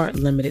 6-part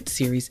limited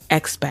series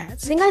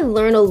Expats. I think I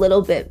learn a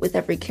little bit with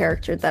every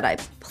character that I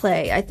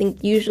play. I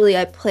think usually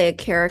I play a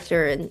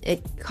character and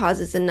it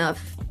causes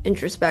enough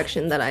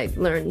introspection that I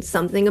learn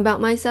something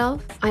about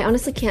myself. I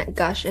honestly can't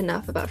gush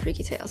enough about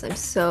Freaky Tales. I'm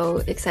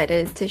so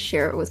excited to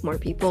share it with more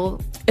people.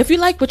 If you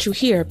like what you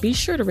hear, be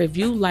sure to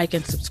review, like,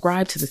 and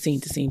subscribe to the Scene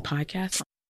to Scene podcast.